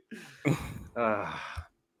 dude.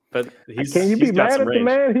 But can you be mad at the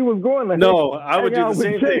man? He was going to I would do the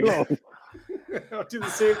same thing. I'll do the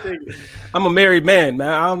same thing. I'm a married man, man.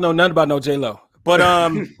 I don't know nothing about no J-Lo. But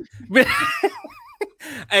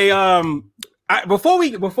hey, before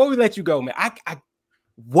we let you go, man, I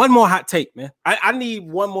one more hot take, man. I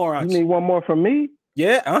need one more. You need one more from me?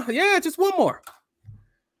 Yeah, just one more.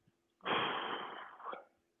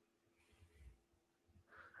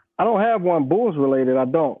 I don't have one Bulls related. I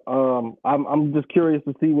don't. I'm just curious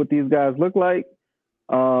to see what these guys look like.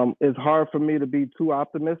 It's hard for me to be too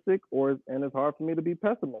optimistic, and it's hard for me to be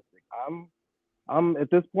pessimistic. I'm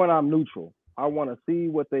at this point, I'm neutral. I want to see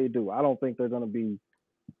what they do. I don't think they're going to be,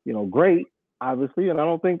 great, obviously, and I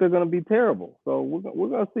don't think they're going to be terrible. So we're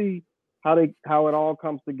going to see how it all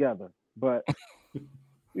comes together. But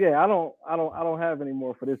yeah, I don't have any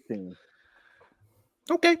more for this team.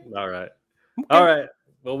 Okay. All right. All right.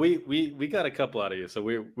 Well, we got a couple out of you, so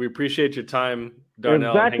we appreciate your time,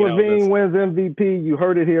 Darnell. If Zach LaVine wins MVP, you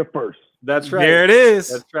heard it here first. That's right. There it is.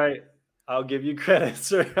 That's right. I'll give you credit,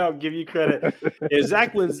 sir. I'll give you credit. If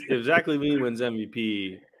Zach LaVine wins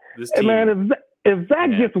MVP, this team. Hey man, if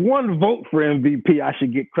Zach gets one vote for MVP, I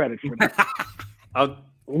should get credit for that.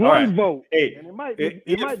 One vote. Hey, and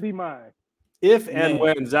it might be mine. If and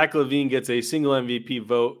when Zach LaVine gets a single MVP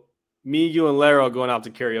vote, me, you, and Lara are going out to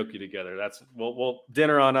karaoke together. We'll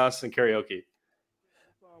dinner on us and karaoke.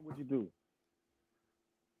 What song would you do?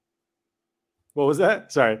 What was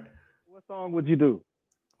that? Sorry. What song would you do?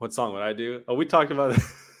 What song would I do? Oh, we talked about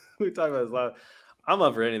this. We talked about this last. I'm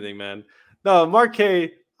up for anything, man. No, Mark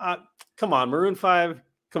K. Come on, Maroon 5.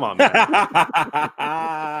 Come on, man.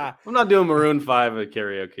 I'm not doing Maroon 5 at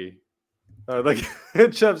karaoke. Like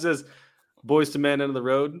Chubb says, Boys to Men, End of the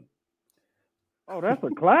Road. Oh, that's a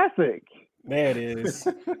classic. That is.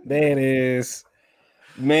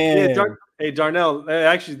 Man. Yeah, hey, Darnell.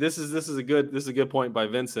 Actually, this is a good point by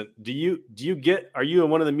Vincent. Are you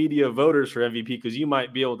one of the media voters for MVP? Because you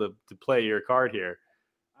might be able to play your card here.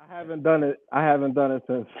 I haven't done it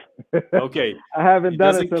since. Okay. I haven't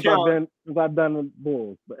done it since I've done the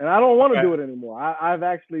Bulls, and I don't want to do it anymore. I've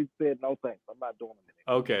actually said no thanks. I'm not doing it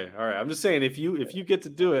anymore. Okay, all right. I'm just saying if you get to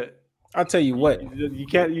do it, I'll tell you what. You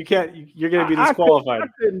can't. You're going to be disqualified. I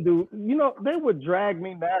couldn't do. They would drag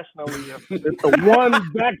me nationally if the one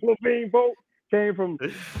Zach LaVine vote came from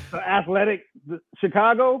Athletic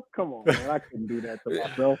Chicago. Come on, man. I couldn't do that to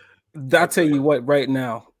myself. I'll tell you what. Right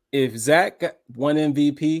now, if Zach won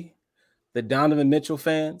MVP, the Donovan Mitchell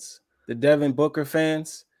fans, the Devin Booker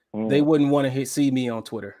fans, they wouldn't want to see me on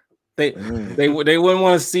Twitter. They wouldn't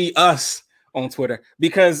want to see us on Twitter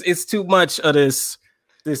because it's too much of this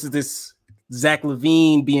Zach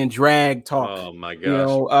LaVine being dragged talk. Oh my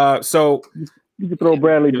gosh! So you can throw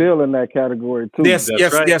Bradley Beal in that category too. Yes,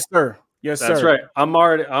 sir. That's right. I'm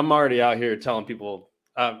already out here telling people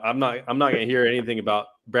I'm not going to hear anything about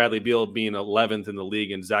Bradley Beal being 11th in the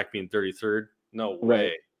league and Zach being 33rd. No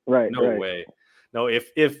way. Right. No way. No.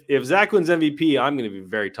 If Zach wins MVP, I'm going to be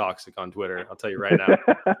very toxic on Twitter. I'll tell you right now.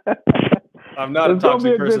 I'm not a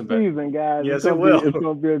toxic person. It's going to be a good season, guys. Yes, it will. It's going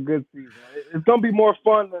to be a good season. It's going to be more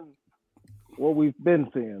fun than what we've been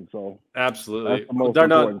seeing. So absolutely.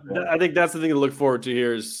 I think that's the thing to look forward to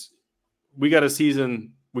here is we got a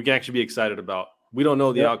season we can actually be excited about. We don't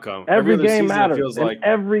know the outcome. Every game matters. Feels like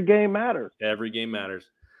every game matters. Every game matters.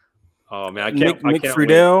 Oh man, I can't. Nick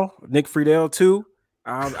Friedel too.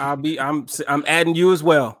 I'm adding you as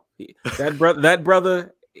well. That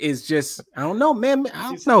brother is just, I don't know, man. I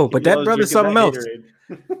don't know, but that brother's something else.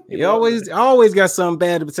 He always got something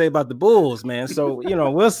bad to say about the Bulls, man. So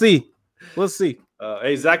we'll see.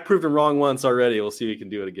 Hey, Zach proved him wrong once already. We'll see if he can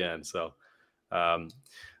do it again. So,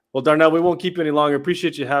 well, Darnell, we won't keep you any longer.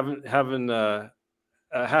 Appreciate you having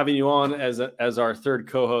you on as our third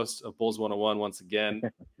co-host of Bulls 101 once again.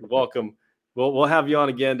 You're welcome. We'll have you on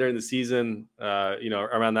again during the season.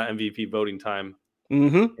 Around that MVP voting time.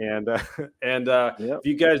 Mm-hmm. And if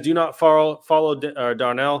you guys do not follow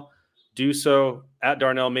Darnell, do so at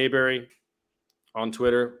Darnell Mayberry on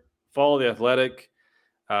Twitter. Follow The Athletic.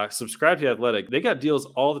 Subscribe to The Athletic. They got deals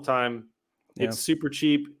all the time. Yeah. It's super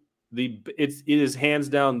cheap. It is hands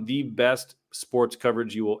down the best sports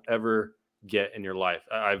coverage you will ever get in your life.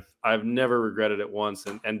 I've never regretted it once.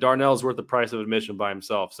 And Darnell's worth the price of admission by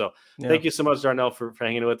himself. So thank you so much, Darnell, for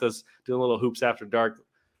hanging with us, doing a little hoops after dark.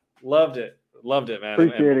 Loved it, man.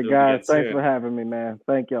 Appreciate it, guys. Thanks for having me, man.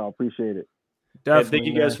 Thank y'all. Appreciate it. Thank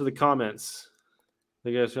you guys for the comments.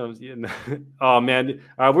 Oh man,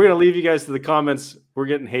 we're gonna leave you guys to the comments. We're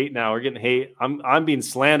getting hate now. I'm being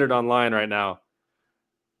slandered online right now.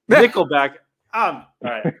 Nickelback. All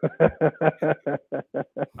right.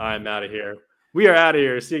 I'm out of here. We are out of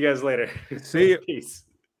here. See you guys later. See you. Peace.